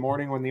Sunday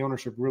morning when the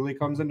ownership really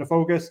comes into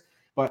focus.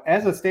 But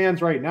as it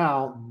stands right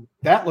now,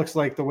 that looks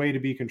like the way to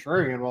be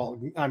contrarian. Well,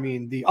 I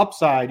mean, the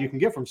upside you can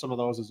get from some of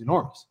those is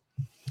enormous.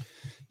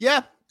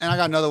 Yeah. And I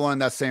got another one in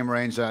that same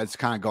range. It's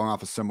kind of going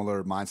off a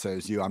similar mindset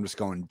as you. I'm just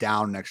going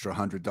down an extra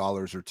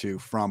 $100 or two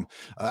from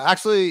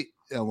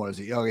what is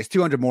he? Oh, he's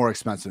 200 more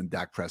expensive than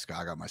Dak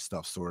Prescott. I got my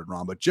stuff sorted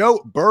wrong. But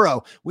Joe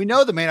Burrow, we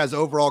know the man has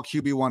overall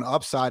QB1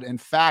 upside. In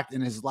fact,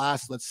 in his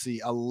last,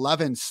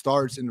 11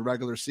 starts in the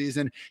regular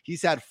season,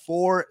 he's had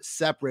 4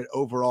 separate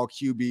overall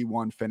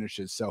QB1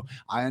 finishes. So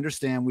I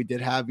understand we did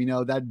have,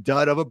 that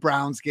dud of a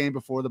Browns game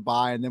before the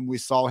bye. And then we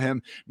saw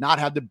him not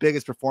have the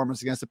biggest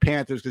performance against the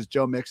Panthers because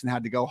Joe Mixon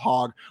had to go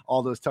hog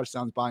all those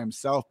touchdowns by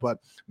himself. But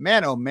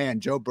man, oh man,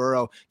 Joe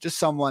Burrow, just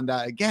someone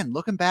that, again,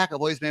 looking back,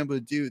 I've always been able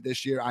to do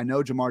this year. I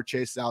know Jamar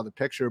Chase out of the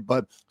picture,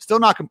 but still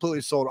not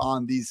completely sold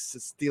on these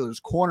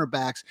Steelers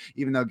cornerbacks,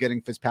 even though getting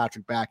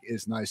Fitzpatrick back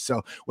is nice.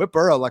 So with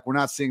Burrow, we're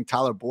not seeing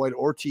Tyler Boyd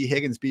or T.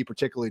 Higgins be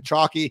particularly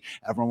chalky.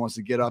 Everyone wants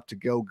to get up to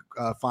go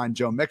find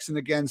Joe Mixon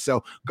again.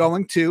 So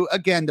going to,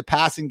 again, the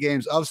passing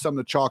games of some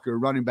of the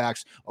chalkier running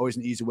backs, always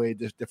an easy way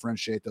to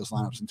differentiate those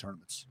lineups in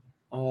tournaments.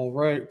 All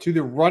right, to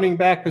the running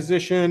back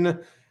position.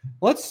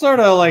 Let's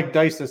sort of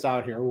dice this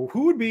out here.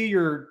 Who would be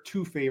your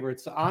 2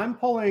 favorites? I'm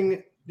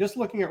pulling, just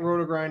looking at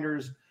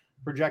Roto-Grinders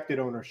projected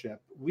ownership.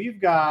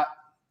 We've got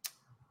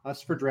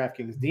us for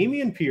DraftKings,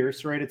 Dameon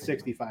Pierce right at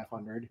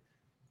 6,500.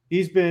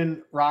 He's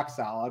been rock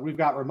solid. We've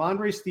got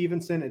Ramondre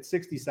Stevenson at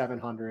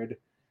 6,700.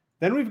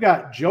 Then we've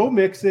got Joe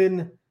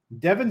Mixon,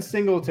 Devin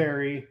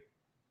Singletary,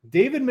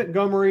 David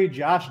Montgomery,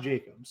 Josh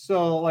Jacobs.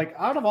 So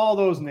out of all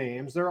those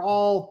names, they're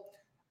all,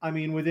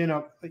 within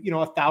a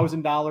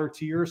 $1,000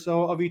 tier or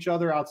so of each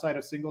other outside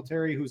of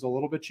Singletary, who's a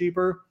little bit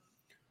cheaper.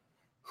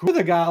 Who are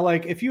the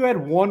guy, if you had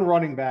one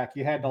running back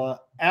you had to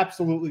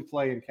absolutely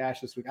play in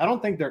cash this week? I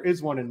don't think there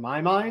is one in my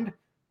mind,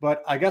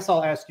 but I guess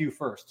I'll ask you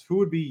first. Who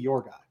would be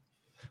your guy?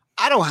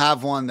 I don't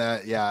have one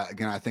that,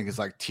 again, I think is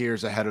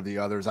tiers ahead of the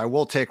others. I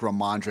will take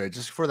Ramondre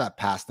just for that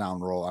pass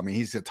down role.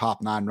 He's the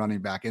top 9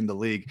 running back in the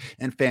league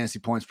in fantasy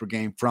points per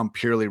game from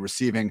purely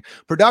receiving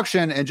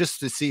production. And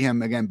just to see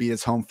him, again, be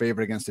his home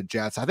favorite against the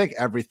Jets, I think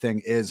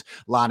everything is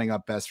lining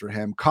up best for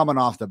him. Coming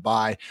off the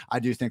bye, I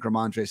do think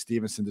Ramondre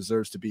Stevenson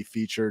deserves to be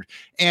featured,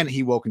 and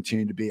he will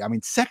continue to be.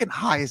 Second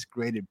highest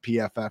graded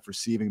PFF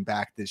receiving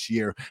back this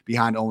year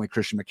behind only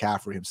Christian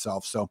McCaffrey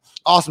himself. So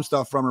awesome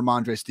stuff from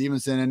Ramondre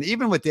Stevenson. And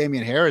even with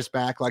Damian Harris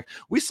back,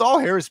 we saw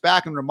Harris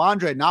back, and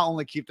Ramondre not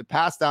only keep the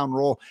pass down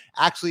role,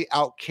 actually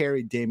out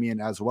carried Damian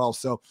as well.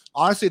 So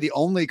honestly, the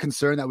only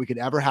concern that we could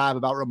ever have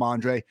about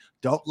Ramondre,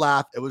 don't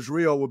laugh, it was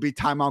real, would be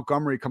Ty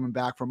Montgomery coming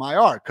back from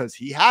IR, because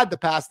he had the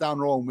pass down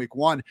role in week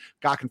 1.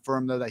 Got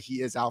confirmed though that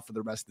he is out for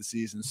the rest of the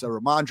season. So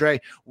Ramondre,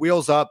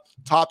 wheels up,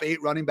 top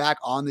 8 running back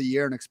on the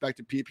year and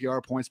expected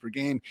PPR points per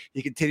game.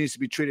 He continues to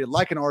be treated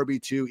like an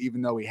RB2,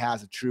 even though he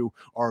has a true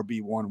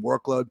RB1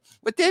 workload.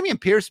 With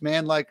Dameon Pierce,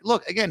 man,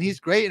 look, again,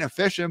 he's great and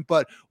efficient, production,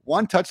 but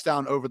 1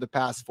 touchdown over the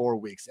past 4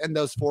 weeks. And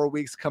those 4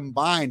 weeks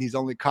combined, he's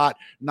only caught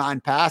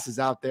 9 passes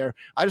out there.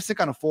 I just think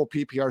on a full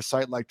PPR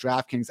site like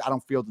DraftKings, I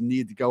don't feel the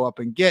need to go up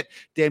and get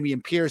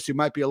Dameon Pierce, who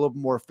might be a little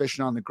bit more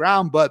efficient on the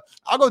ground, but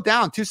I'll go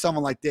down to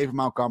someone like David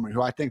Montgomery,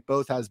 who I think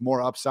both has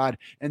more upside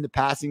in the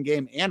passing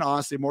game and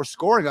honestly more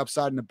scoring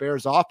upside in the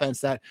Bears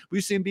offense that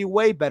we've seen be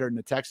way better than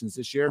the Texans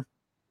this year.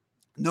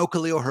 No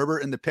Khalil Herbert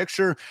in the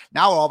picture.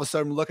 Now, all of a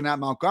sudden, we're looking at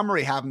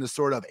Montgomery having this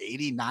sort of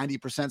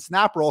 80-90%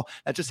 snap roll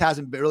that just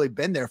hasn't really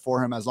been there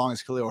for him as long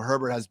as Khalil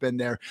Herbert has been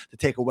there to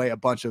take away a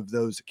bunch of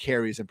those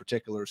carries in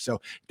particular.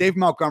 So Dave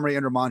Montgomery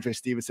and Ramondre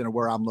Stevenson are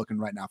where I'm looking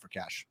right now for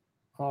cash.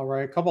 All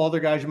right. A couple other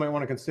guys you might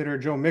want to consider.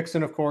 Joe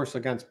Mixon, of course,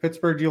 against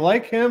Pittsburgh. Do you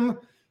like him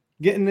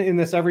getting in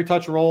this every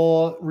touch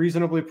role,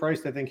 reasonably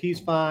priced? I think he's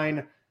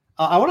fine.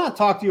 I want to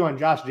talk to you on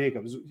Josh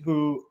Jacobs,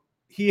 who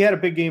he had a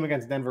big game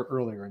against Denver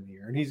earlier in the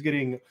year, and he's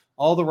getting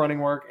all the running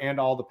work and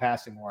all the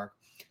passing work.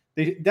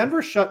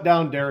 Denver shut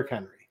down Derrick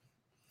Henry.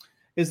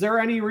 Is there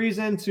any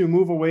reason to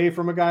move away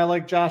from a guy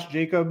like Josh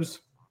Jacobs?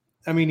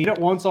 I mean, he did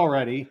it once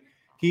already.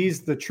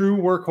 He's the true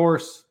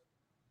workhorse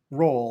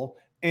role.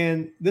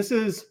 And this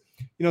is,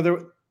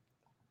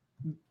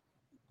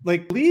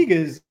 league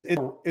is,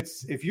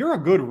 it's if you're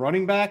a good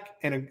running back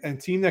and a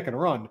team that can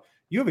run,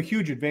 you have a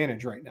huge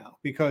advantage right now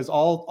because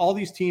all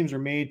these teams are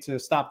made to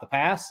stop the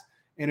pass.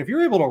 And if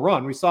you're able to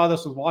run, we saw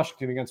this with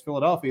Washington against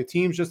Philadelphia,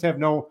 teams just have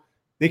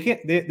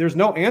there's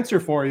no answer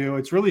for you.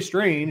 It's really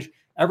strange.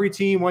 Every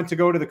team went to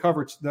go to the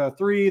coverage, the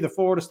 3, the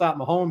 4 to stop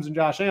Mahomes and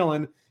Josh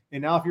Allen.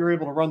 And now if you're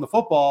able to run the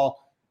football,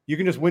 you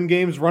can just win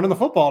games running the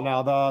football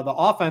now. The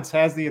offense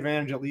has the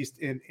advantage, at least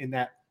in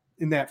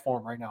that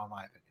form right now, in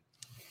my opinion.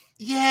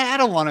 Yeah, I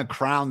don't want to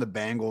crown the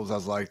Bengals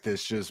as like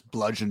this just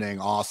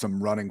bludgeoning,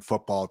 awesome running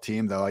football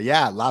team, though.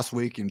 Yeah, last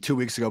week and 2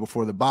 weeks ago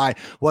before the bye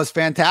was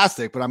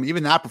fantastic. But I mean,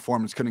 even that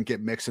performance couldn't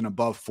get Mixon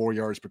above 4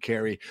 yards per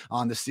carry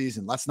on the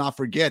season. Let's not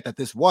forget that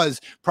this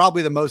was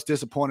probably the most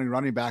disappointing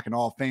running back in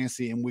all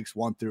fantasy in weeks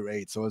 1 through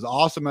 8. So as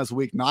awesome as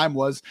week 9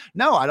 was,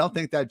 no, I don't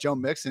think that Joe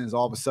Mixon is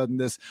all of a sudden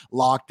this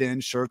locked in,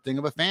 sure thing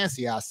of a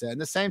fantasy asset.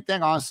 And the same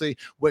thing, honestly,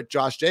 with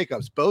Josh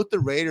Jacobs. Both the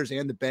Raiders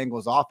and the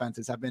Bengals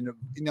offenses have been,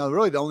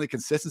 really the only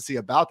consistency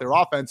about their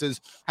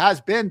offenses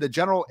has been the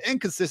general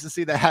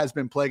inconsistency that has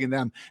been plaguing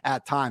them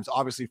at times.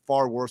 Obviously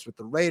far worse with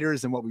the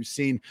Raiders than what we've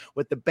seen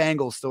with the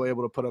Bengals, still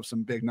able to put up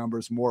some big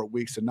numbers more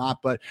weeks than not.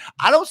 But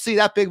I don't see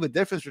that big of a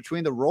difference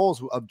between the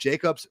roles of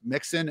Jacobs,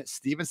 Mixon,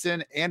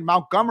 Stevenson, and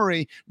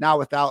Montgomery now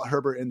without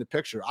Herbert in the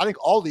picture. I think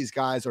all these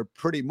guys are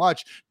pretty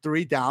much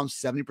 3 down,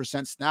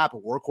 70% snap, a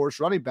workhorse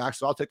running back.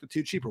 So I'll take the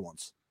 2 cheaper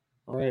ones.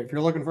 All right. If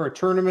you're looking for a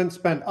tournament,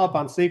 spend up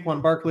on Saquon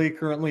Barkley,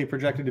 currently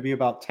projected to be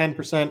about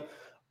 10%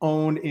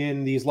 owned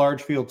in these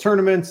large field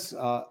tournaments.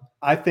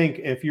 I think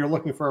if you're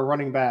looking for a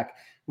running back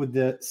with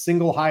the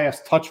single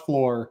highest touch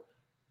floor,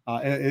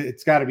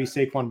 it's got to be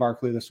Saquon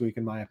Barkley this week,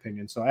 in my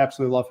opinion. So I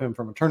absolutely love him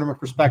from a tournament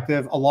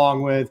perspective,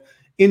 along with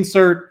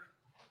insert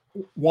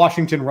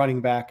Washington running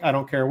back. I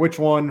don't care which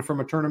one from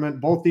a tournament.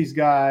 Both these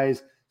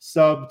guys,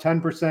 sub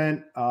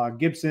 10%,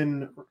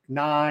 Gibson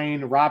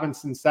 9,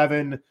 Robinson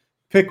 7,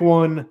 pick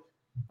one.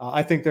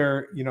 I think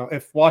they're,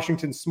 if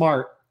Washington's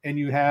smart, and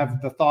you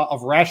have the thought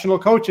of rational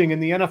coaching in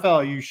the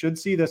NFL, you should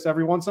see this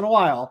every once in a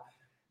while.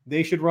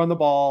 They should run the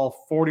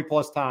ball 40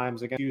 plus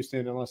times against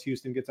Houston, unless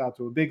Houston gets out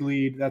to a big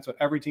lead. That's what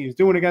every team is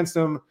doing against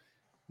them.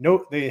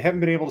 No, they haven't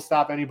been able to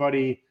stop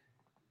anybody.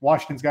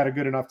 Washington's got a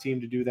good enough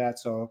team to do that.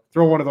 So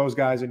throw one of those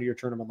guys into your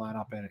tournament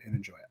lineup and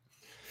enjoy it.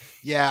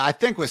 Yeah, I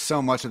think with so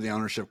much of the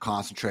ownership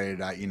concentrated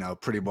at,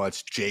 pretty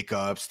much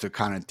Jacobs to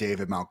kind of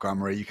David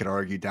Montgomery, you could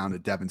argue down to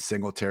Devin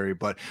Singletary,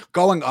 but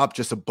going up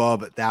just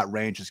above that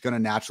range is going to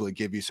naturally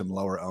give you some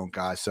lower owned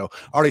guys. So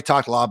already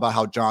talked a lot about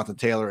how Jonathan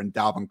Taylor and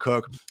Dalvin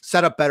Cook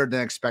set up better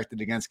than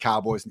expected against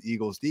Cowboys and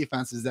Eagles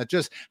defenses that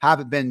just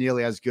haven't been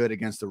nearly as good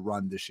against the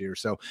run this year.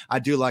 So I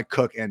do like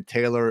Cook and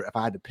Taylor. If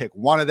I had to pick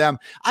one of them,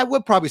 I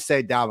would probably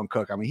say Dalvin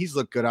Cook. I mean, he's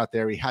looked good out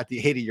there. He had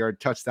the 80-yard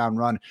touchdown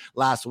run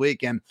last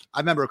week. And I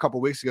remember a couple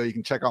of weeks ago, you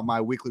can check out my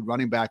weekly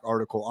running back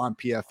article on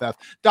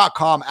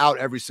PFF.com out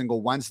every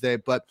single Wednesday.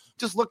 But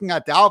just looking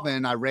at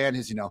Dalvin, I ran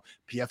his,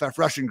 PFF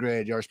rushing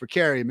grade, yards per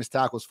carry, missed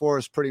tackles for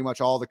us, pretty much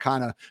all the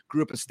kind of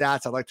group of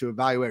stats I like to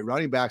evaluate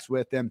running backs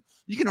with. And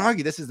you can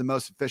argue this is the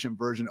most efficient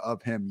version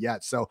of him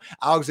yet. So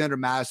Alexander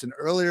Madison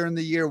earlier in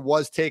the year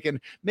was taking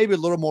maybe a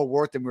little more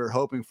work than we were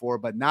hoping for,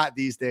 but not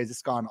these days.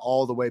 It's gone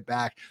all the way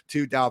back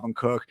to Dalvin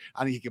Cook.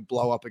 I think he can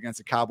blow up against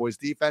the Cowboys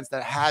defense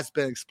that has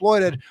been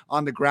exploited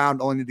on the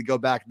ground. Only need to go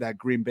back to that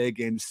Green Bay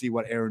game to see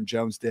what Aaron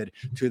Jones did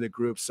to the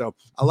group. So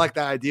I like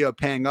that idea of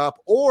paying up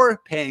or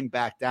paying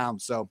back down.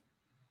 So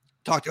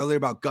Talked earlier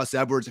about Gus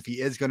Edwards. If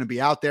he is going to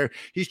be out there,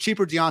 he's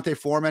cheaper Deontay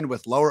Foreman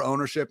with lower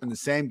ownership in the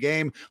same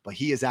game, but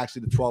he is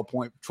actually the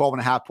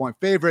 12.5 point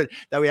favorite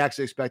that we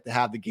actually expect to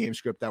have the game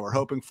script that we're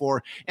hoping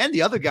for. And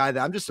the other guy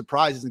that I'm just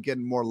surprised isn't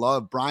getting more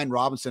love, Brian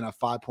Robinson at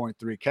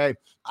 5.3K.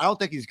 I don't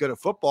think he's good at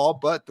football,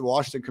 but the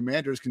Washington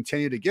Commanders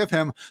continue to give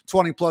him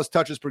 20 plus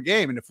touches per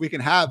game. And if we can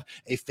have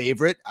a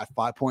favorite at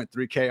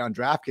 5.3K on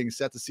DraftKings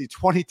set to see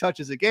 20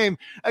 touches a game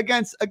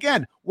against,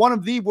 again, one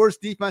of the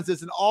worst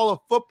defenses in all of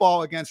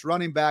football against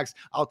running backs,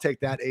 I'll take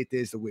that 8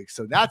 days a week.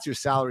 So that's your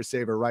salary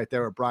saver right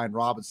there with Brian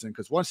Robinson.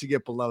 Because once you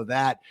get below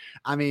that,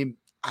 I mean,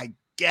 I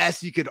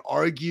guess you could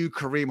argue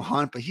Kareem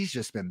Hunt, but he's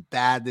just been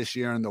bad this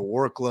year and the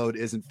workload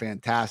isn't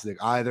fantastic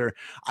either.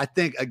 I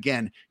think,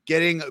 again,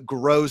 getting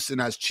gross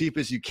and as cheap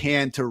as you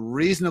can to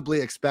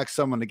reasonably expect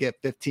someone to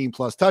get 15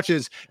 plus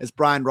touches is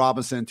Brian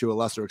Robinson, to a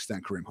lesser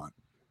extent Kareem Hunt.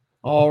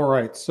 All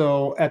right.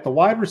 So at the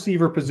wide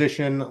receiver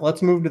position,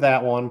 let's move to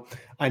that one.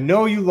 I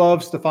know you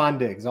love Stephon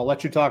Diggs. I'll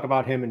let you talk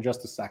about him in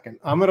just a second.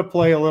 I'm going to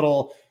play a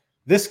little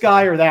this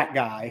guy or that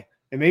guy.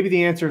 And maybe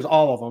the answer is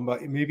all of them,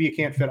 but maybe you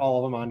can't fit all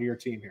of them onto your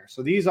team here.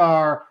 So these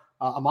are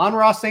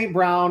Amon-Ra St.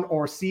 Brown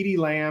or CeeDee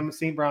Lamb.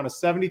 St. Brown is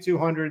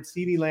 7,200.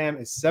 CeeDee Lamb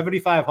is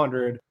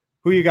 7,500.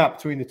 Who you got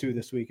between the two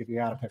this week if you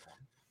got to pick one?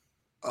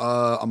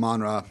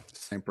 Amon-Ra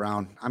St.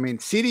 Brown. I mean,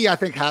 CD, I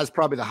think, has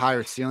probably the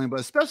higher ceiling,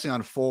 but especially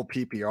on full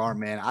PPR,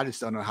 man, I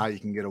just don't know how you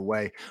can get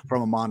away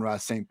from Amon-Ra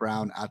St.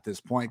 Brown at this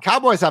point.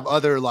 Cowboys have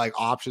other like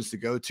options to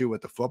go to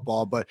with the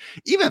football, but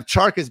even if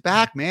Chark is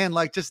back, man,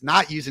 like just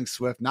not using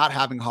Swift, not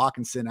having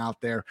Hawkinson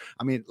out there.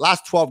 I mean,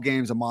 last 12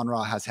 games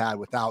Amon-Ra has had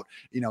without,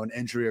 an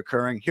injury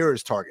occurring. Here are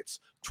his targets: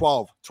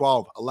 12,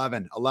 12,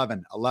 11,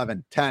 11,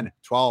 11, 10,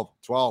 12,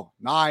 12,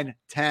 9,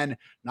 10,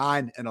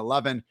 9, and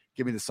 11.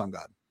 Give me the Sun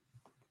God.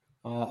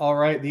 All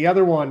right. The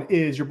other one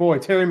is your boy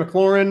Terry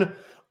McLaurin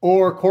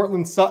or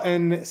Cortland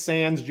Sutton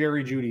sans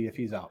Jerry Jeudy if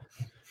he's out.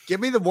 Give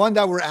me the one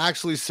that we're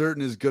actually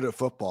certain is good at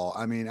football.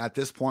 I mean, at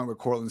this point with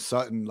Cortland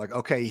Sutton, like,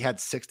 okay, he had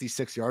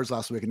 66 yards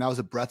last week, and that was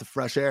a breath of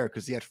fresh air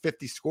because he had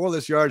 50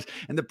 scoreless yards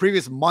in the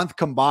previous month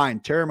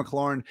combined. Terry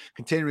McLaurin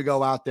continuing to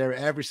go out there.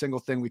 Every single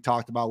thing we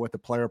talked about with the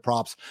player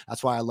props.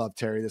 That's why I love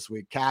Terry this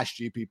week. Cash,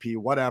 GPP,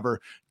 whatever.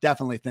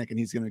 Definitely thinking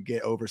he's going to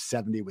get over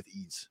 70 with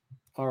ease.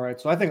 All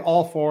right. So I think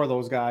all four of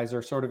those guys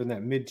are sort of in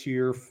that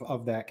mid-tier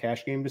of that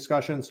cash game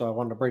discussion. So I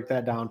wanted to break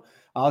that down.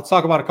 Let's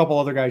talk about a couple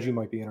other guys you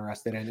might be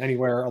interested in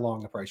anywhere along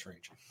the price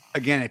range.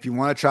 Again, if you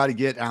want to try to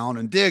get Allen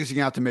and Diggs, you're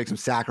going to have to make some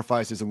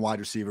sacrifices, and wide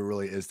receiver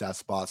really is that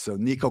spot. So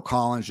Nico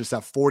Collins just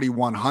at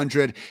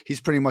 4,100. He's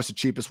pretty much the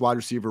cheapest wide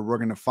receiver we're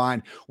going to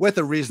find with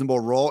a reasonable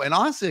role, and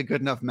honestly a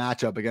good enough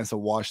matchup against a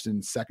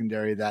Washington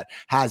secondary that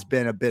has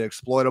been a bit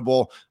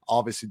exploitable.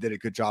 Obviously did a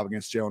good job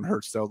against Jalen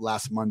Hurts, though,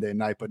 last Monday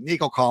night. But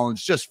Nico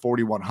Collins, just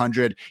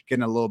 4,100,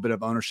 getting a little bit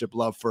of ownership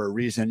love for a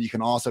reason. You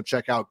can also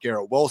check out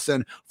Garrett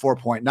Wilson,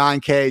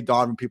 4.9K.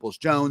 Donovan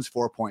Peoples-Jones,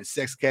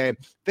 4.6K.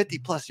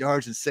 50-plus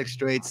yards in 6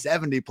 straight,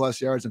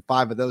 70-plus yards in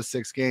 5 of those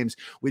 6 games.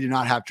 We do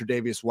not have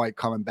Tre'Davious White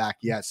coming back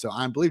yet. So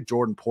I believe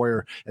Jordan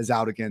Poyer is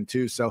out again,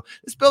 too. So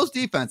this Bills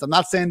defense, I'm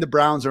not saying the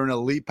Browns are an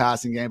elite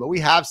passing game, but we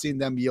have seen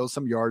them yield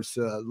some yards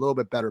to a little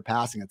bit better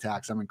passing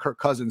attacks. I mean, Kirk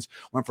Cousins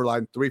went for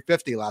like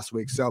 350 last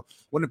week. So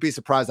wouldn't be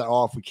surprised at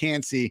all if we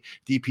can see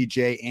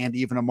DPJ and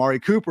even Amari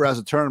Cooper as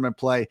a tournament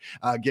play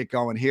get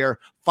going here.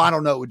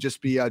 Final note would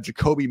just be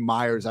Jacoby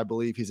Myers. I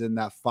believe he's in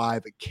that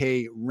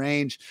 5K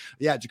range.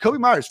 Yeah, Jacoby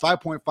Myers,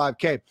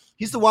 5.5K.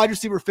 He's the wide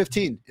receiver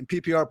 15 in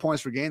PPR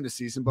points per game this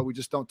season, but we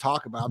just don't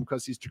talk about him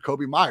because he's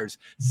Jacoby Myers.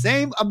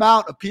 Same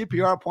amount of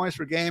PPR points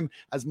per game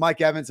as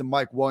Mike Evans and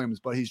Mike Williams,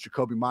 but he's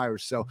Jacoby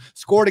Myers. So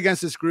scored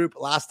against this group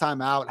last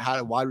time out, had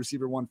a wide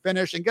receiver 1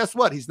 finish. And guess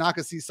what? He's not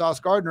going to see Sauce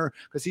Gardner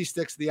because he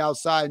sticks to the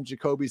outside, and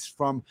Jacoby's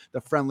from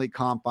the friendly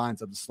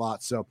confines of the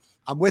slot. So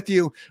I'm with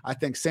you. I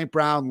think St.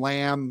 Brown,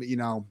 Lamb,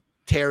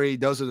 Terry,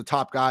 those are the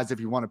top guys if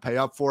you want to pay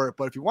up for it.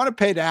 But if you want to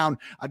pay down,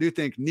 I do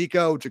think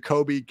Nico,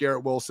 Jacoby,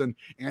 Garrett Wilson,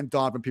 and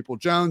Donovan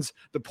Peoples-Jones,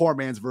 the poor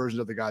man's version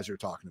of the guys you're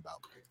talking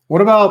about.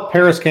 What about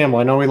Paris Campbell?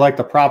 I know we like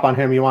the prop on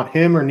him. You want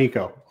him or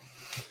Nico?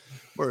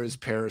 Where is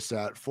Paris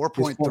at?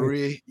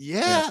 4.3.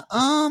 Yeah.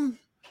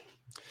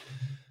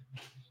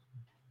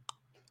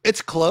 It's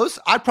close.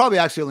 I'd probably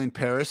actually lean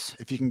Paris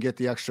if you can get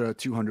the extra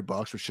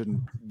 $200,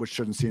 which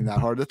shouldn't seem that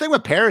hard. The thing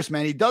with Paris,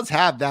 man, he does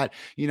have that,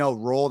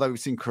 role that we've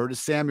seen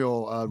Curtis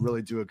Samuel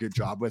really do a good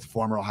job with,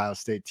 former Ohio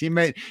State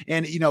teammate.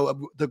 And,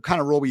 the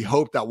kind of role we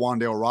hoped that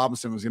Wan'Dale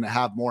Robinson was going to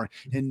have more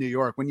in New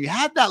York. When you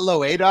have that low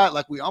ADOT,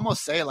 like we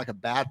almost say it like a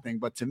bad thing,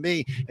 but to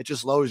me, it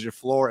just lowers your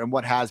floor and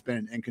what has been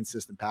an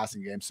inconsistent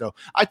passing game. So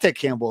I take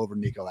Campbell over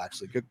Nico,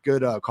 actually.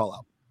 Good call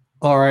out.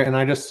 All right, and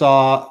I just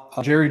saw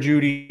Jerry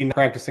Jeudy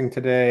practicing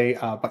today,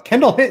 but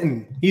Kendall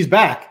Hinton, he's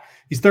back.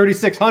 He's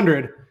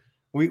 3,600.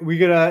 We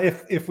gotta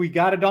if we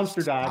got a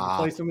dumpster dive to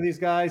play some of these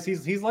guys,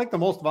 he's like the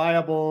most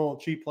viable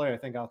cheap player I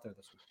think out there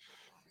this week.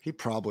 He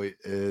probably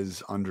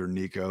is under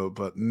Nico,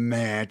 but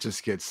man, it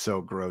just gets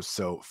so gross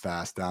so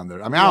fast down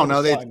there. I mean, I don't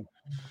know.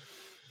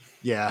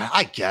 Yeah,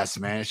 I guess,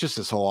 man. It's just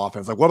this whole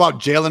offense. Like, what about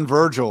Jalen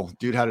Virgil?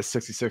 Dude had a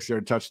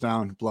 66-yard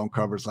touchdown, blown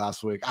covers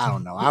last week. I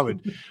don't know.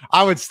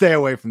 I would stay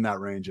away from that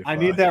range. I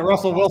need that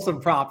Russell Wilson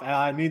prop.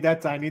 I need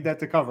that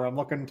to cover. I'm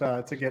looking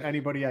to get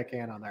anybody I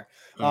can on there.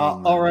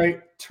 All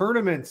right,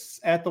 tournaments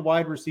at the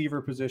wide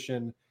receiver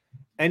position.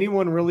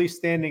 Anyone really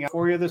standing out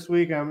for you this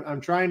week? I'm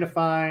trying to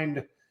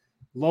find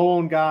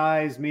low-owned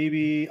guys,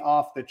 maybe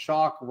off the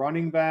chalk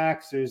running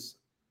backs.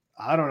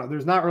 I don't know.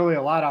 There's not really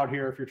a lot out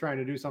here if you're trying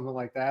to do something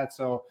like that.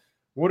 So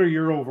what are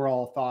your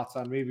overall thoughts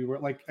on maybe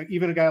like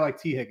even a guy like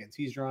T. Higgins?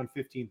 He's drawn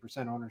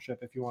 15% ownership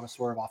if you want to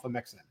swerve off of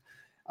Mixon.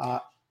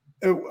 Are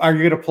you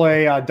going to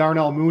play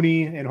Darnell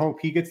Mooney and hope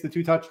he gets the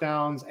 2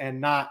 touchdowns and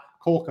not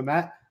Cole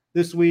Kmet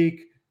this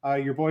week?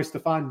 Your boy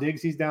Stephon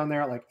Diggs, he's down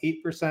there at like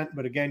 8%,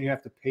 but again, you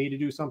have to pay to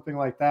do something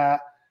like that.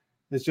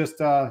 It's just,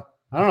 I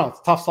don't know.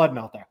 It's tough sledding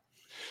out there.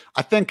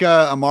 I think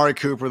Amari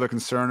Cooper, the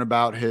concern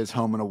about his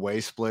home and away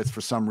splits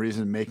for some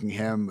reason making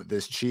him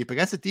this cheap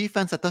against a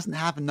defense that doesn't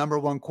have a number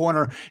 1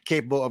 corner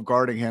capable of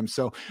guarding him.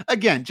 So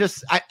again,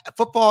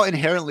 football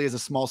inherently is a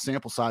small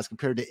sample size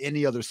compared to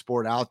any other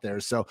sport out there.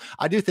 So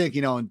I do think,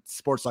 in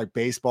sports like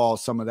baseball,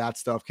 some of that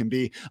stuff can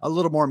be a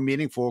little more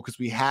meaningful because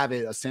we have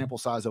a sample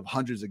size of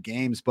hundreds of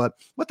games. But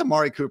with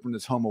Amari Cooper and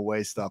this home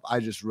away stuff,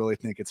 I just really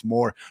think it's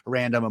more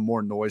random and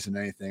more noise than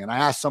anything. And I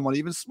asked someone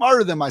even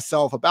smarter than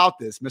myself about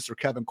this, Mr.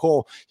 Kevin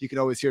Cole. You can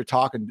always hear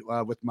talking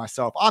with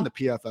myself on the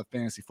PFF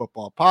Fantasy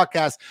Football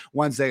Podcast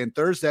Wednesday and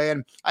Thursday.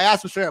 And I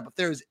asked him straight up if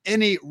there's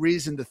any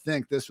reason to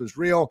think this was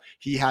real.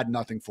 He had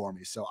nothing for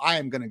me. So I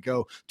am going to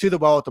go to the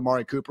well with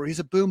Amari Cooper. He's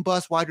a boom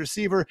bust wide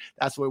receiver.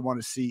 That's what we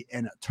want to see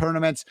in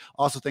tournaments.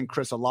 Also think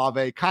Chris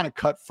Olave kind of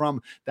cut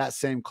from that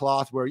same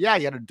cloth where, he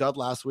had a dud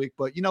last week,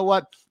 but you know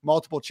what?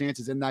 Multiple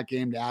chances in that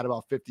game to add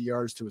about 50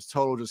 yards to his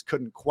total. Just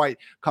couldn't quite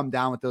come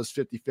down with those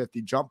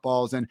 50-50 jump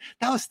balls. And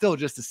that was still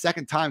just the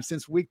second time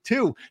since week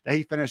 2 that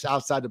he finished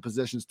outside the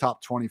position's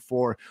top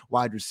 24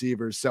 wide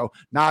receivers. So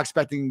not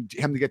expecting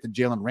him to get the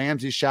Jalen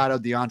Ramsey shadow.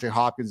 DeAndre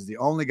Hopkins is the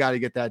only guy to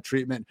get that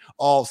treatment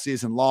all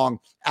season long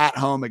at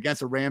home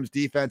against a Rams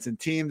defense and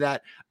team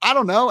that, I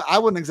don't know, I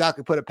wouldn't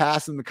exactly put it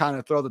past them to kind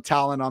of throw the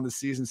towel in on the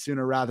season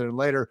sooner rather than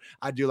later.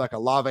 I do like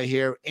Olave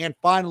here. And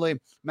finally,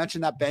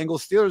 mention that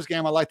Bengals Steelers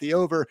game. I like the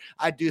over.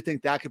 I do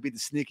think that could be the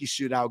sneaky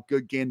shootout.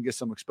 Good game to get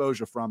some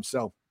exposure from.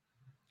 So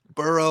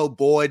Burrow,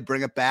 Boyd,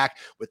 bring it back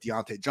with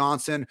Deontay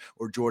Johnson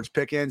or George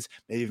Pickens,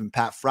 maybe even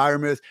Pat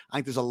Freiermuth. I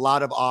think there's a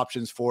lot of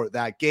options for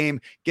that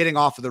game, getting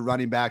off of the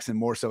running backs and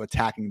more so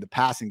attacking the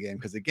passing game.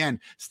 Because again,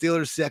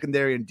 Steelers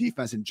secondary and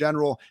defense in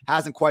general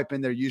hasn't quite been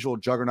their usual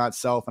juggernaut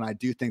self. And I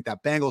do think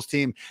that Bengals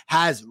team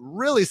has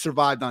really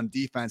survived on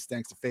defense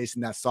thanks to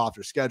facing that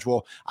softer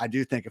schedule. I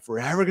do think if we're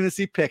ever going to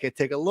see Pickett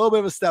take a little bit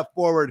of a step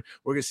forward,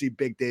 we're going to see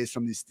big days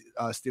from these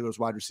Steelers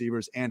wide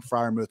receivers and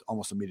Freiermuth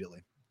almost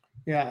immediately.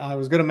 Yeah, I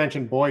was going to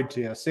mention Boyd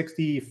to you.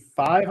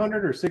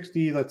 6,500 or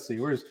 60. Let's see.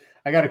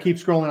 I got to keep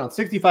scrolling on.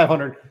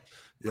 6,500.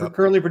 Yep.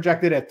 Currently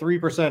projected at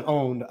 3%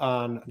 owned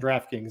on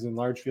DraftKings in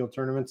large field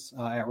tournaments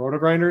at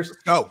RotoGrinders.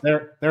 Oh,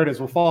 there it is.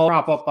 We'll follow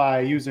prop up by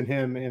using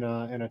him in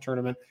a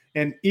tournament,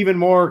 and even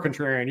more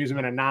contrarian, use him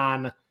in a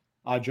non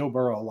Joe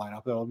Burrow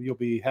lineup. You'll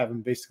be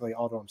having basically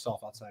all to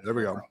himself outside. There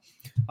we go.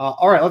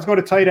 All right, let's go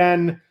to tight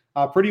end.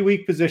 Pretty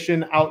weak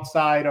position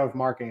outside of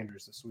Mark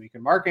Andrews this week,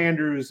 and Mark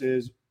Andrews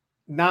is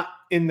not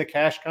in the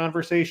cash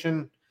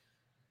conversation.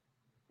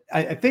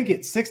 I think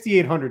it's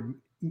 6,800.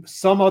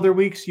 Some other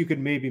weeks you could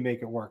maybe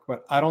make it work,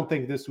 but I don't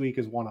think this week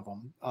is one of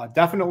them.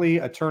 Definitely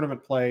a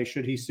tournament play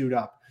should he suit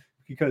up,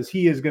 because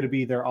he is going to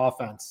be their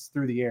offense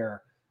through the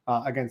air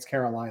against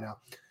Carolina.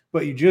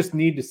 But you just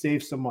need to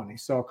save some money.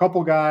 So a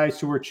couple guys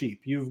who are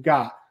cheap. You've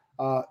got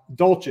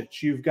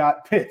Dulcich, you've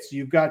got Pitts,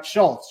 you've got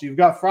Schultz, you've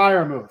got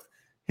Freiermuth.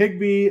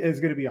 Higbee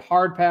is going to be a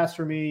hard pass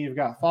for me. You've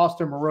got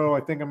Foster Moreau. I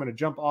think I'm going to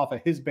jump off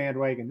of his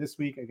bandwagon this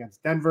week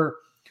against Denver.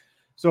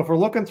 So if we're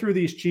looking through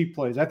these cheap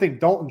plays, I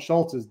think Dalton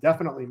Schultz is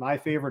definitely my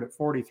favorite at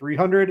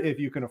 4,300 if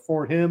you can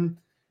afford him.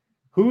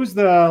 Who's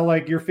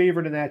your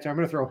favorite in that? I'm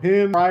going to throw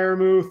him,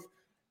 Freiermuth,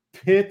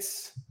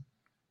 Pitts,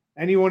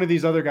 any one of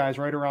these other guys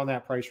right around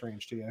that price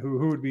range to you.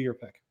 Who would be your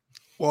pick?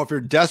 Well, if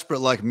you're desperate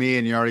like me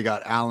and you already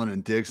got Allen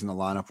and Diggs in the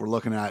lineup, we're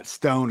looking at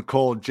Stone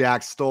Cold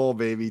Jack Stoll,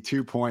 baby,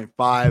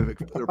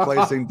 2.5,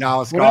 replacing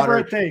Dallas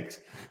Whatever Goedert. it takes.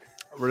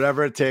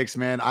 Whatever it takes,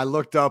 man. I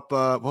looked up,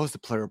 what was the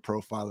player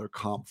profiler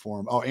comp for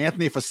him? Oh,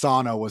 Anthony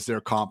Fasano was their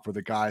comp for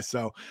the guy.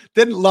 So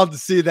didn't love to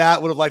see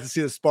that. Would have liked to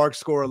see the spark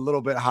score a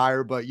little bit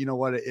higher, but you know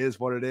what? It is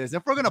what it is.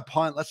 If we're going to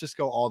punt, let's just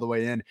go all the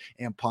way in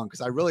and punt,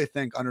 because I really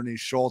think underneath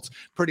Schultz,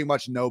 pretty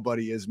much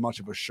nobody is much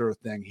of a sure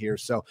thing here.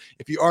 So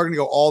if you are going to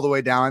go all the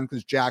way down,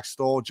 because Jack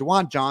Stoll,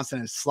 Juwan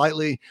Johnson is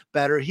slightly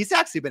better. He's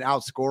actually been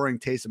outscoring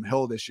Taysom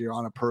Hill this year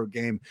on a per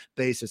game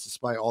basis,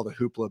 despite all the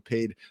hoopla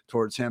paid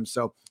towards him.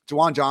 So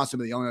Juwan Johnson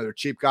be the only other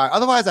cheap guy.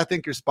 Otherwise, I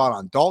think you're spot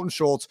on. Dalton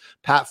Schultz,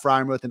 Pat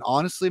Freiermuth, and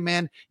honestly,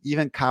 man,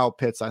 even Kyle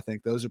Pitts. I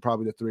think those are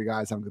probably the three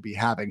guys I'm going to be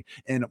having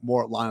in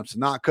more lineups than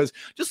not. Because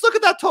just look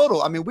at that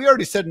total. I mean, we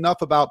already said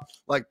enough about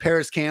like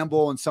Paris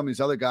Campbell and some of these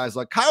other guys.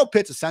 Like Kyle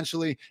Pitts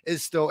essentially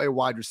is still a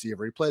wide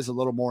receiver. He plays a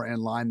little more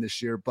in line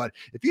this year. But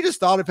if you just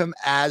thought of him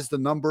as the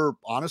number,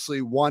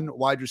 honestly, one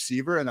wide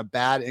receiver in a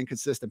bad,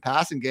 inconsistent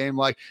passing game,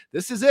 like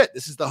this is it.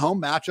 This is the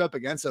home matchup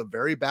against a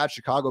very bad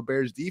Chicago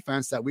Bears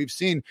defense that we've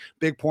seen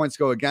big points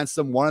go against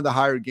them. One of the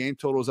higher game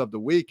totals of the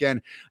week.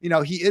 And, you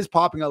know, he is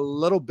popping a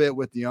little bit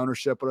with the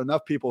ownership, but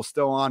enough people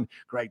still on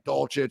Greg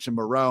Dulcich and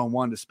Moreau and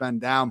wanting to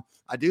spend down.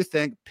 I do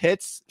think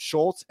Pitts,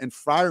 Schultz, and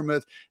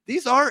Freiermuth,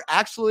 these are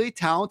actually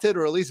talented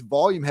or at least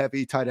volume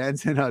heavy tight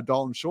ends in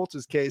Dalton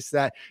Schultz's case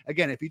that,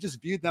 again, if you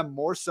just viewed them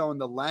more so in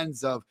the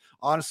lens of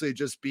honestly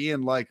just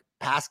being like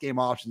pass game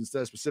options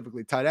instead of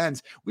specifically tight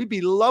ends, we'd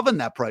be loving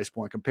that price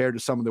point compared to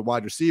some of the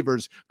wide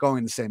receivers going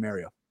in the same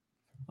area.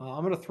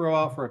 I'm going to throw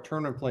out for a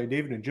tournament play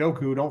David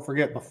Njoku. Don't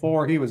forget,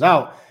 before he was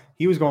out,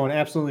 he was going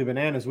absolutely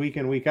bananas week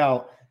in, week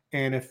out.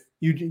 And if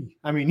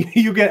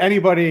you get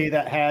anybody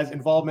that has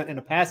involvement in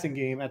a passing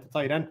game at the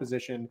tight end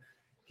position,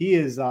 he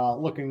is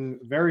looking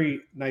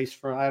very nice.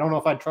 I don't know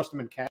if I'd trust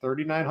him in cash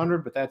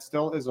 3,900, but that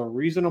still is a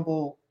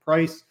reasonable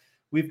price.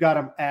 We've got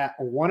him at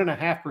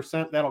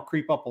 1.5%. That'll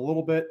creep up a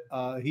little bit.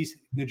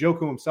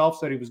 Njoku himself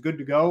said he was good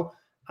to go.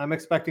 I'm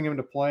expecting him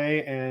to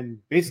play and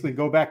basically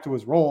go back to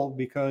his role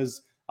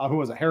because who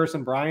was it?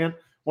 Harrison Bryant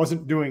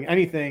wasn't doing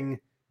anything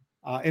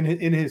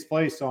in his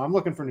place. So I'm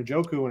looking for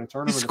Njoku in a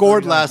tournament. He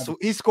scored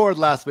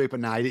last week,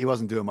 but he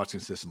wasn't doing much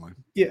consistently.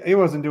 Yeah, he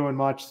wasn't doing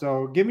much.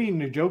 So give me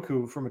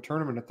Njoku from a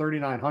tournament at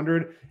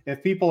 3,900.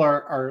 If people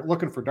are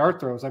looking for dart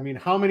throws, I mean,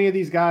 how many of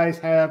these guys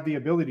have the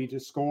ability to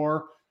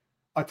score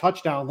a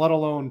touchdown, let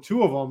alone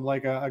two of them,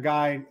 like a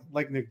guy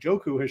like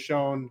Njoku has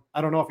shown?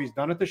 I don't know if he's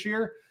done it this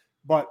year,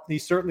 but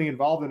he's certainly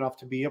involved enough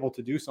to be able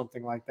to do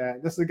something like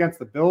that. This is against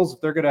the Bills.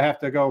 If they're going to have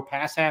to go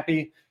pass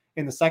happy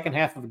in the second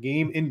half of a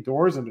game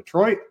indoors in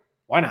Detroit,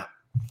 why not?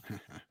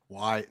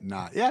 Why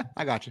not? Yeah,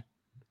 I got you.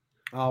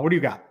 What do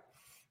you got?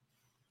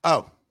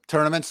 Oh,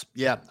 tournaments.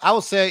 Yeah, I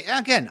will say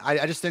again.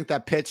 I just think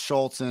that Pitts,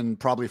 Schultz, and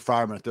probably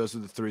Freiermuth. Those are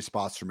the three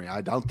spots for me.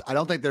 I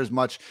don't think there's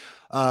much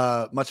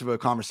of a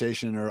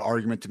conversation or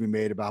argument to be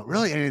made about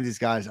really any of these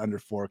guys under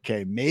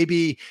 4K.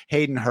 Maybe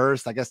Hayden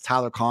Hurst. I guess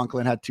Tyler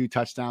Conklin had 2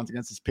 touchdowns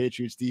against his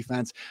Patriots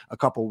defense a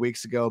couple of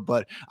weeks ago.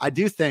 But I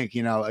do think,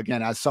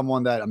 again, as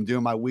someone that I'm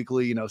doing my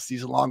weekly,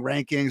 season-long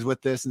rankings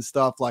with this and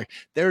stuff, like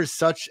there is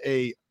such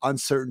a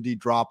uncertainty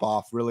drop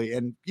off really.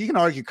 And you can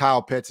argue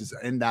Kyle Pitts is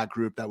in that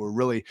group that we're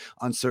really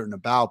uncertain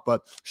about.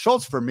 But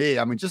Schultz, for me,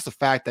 I mean, just the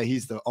fact that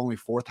he's the only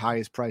 4th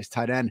highest priced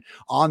tight end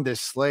on this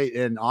slate.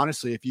 And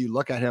honestly, if you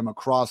look at him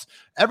across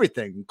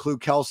everything, include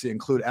Kelsey,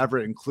 include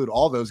Everett, include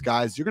all those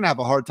guys, you're going to have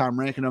a hard time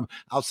ranking him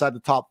outside the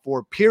top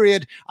 4,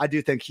 period. I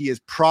do think he is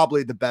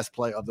probably the best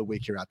play of the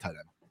week here at tight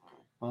end.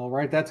 All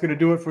right, that's going to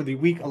do it for the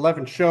Week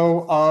 11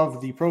 show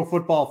of the Pro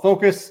Football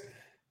Focus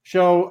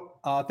show.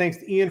 Thanks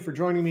to Ian for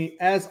joining me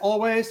as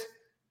always.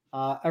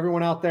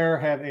 Everyone out there,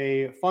 have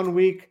a fun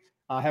week.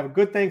 Have a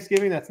good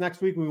Thanksgiving. That's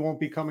next week. We won't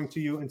be coming to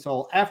you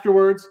until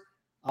afterwards,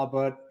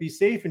 but be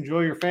safe.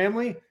 Enjoy your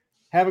family.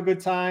 Have a good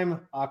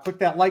time. Click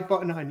that like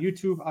button on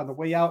YouTube on the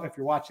way out if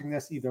you're watching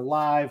this either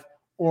live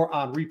or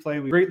on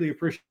replay. We greatly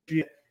appreciate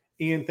it.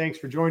 Ian, thanks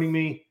for joining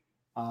me.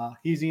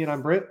 He's Ian,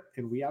 I'm Britt,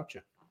 and we out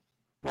you.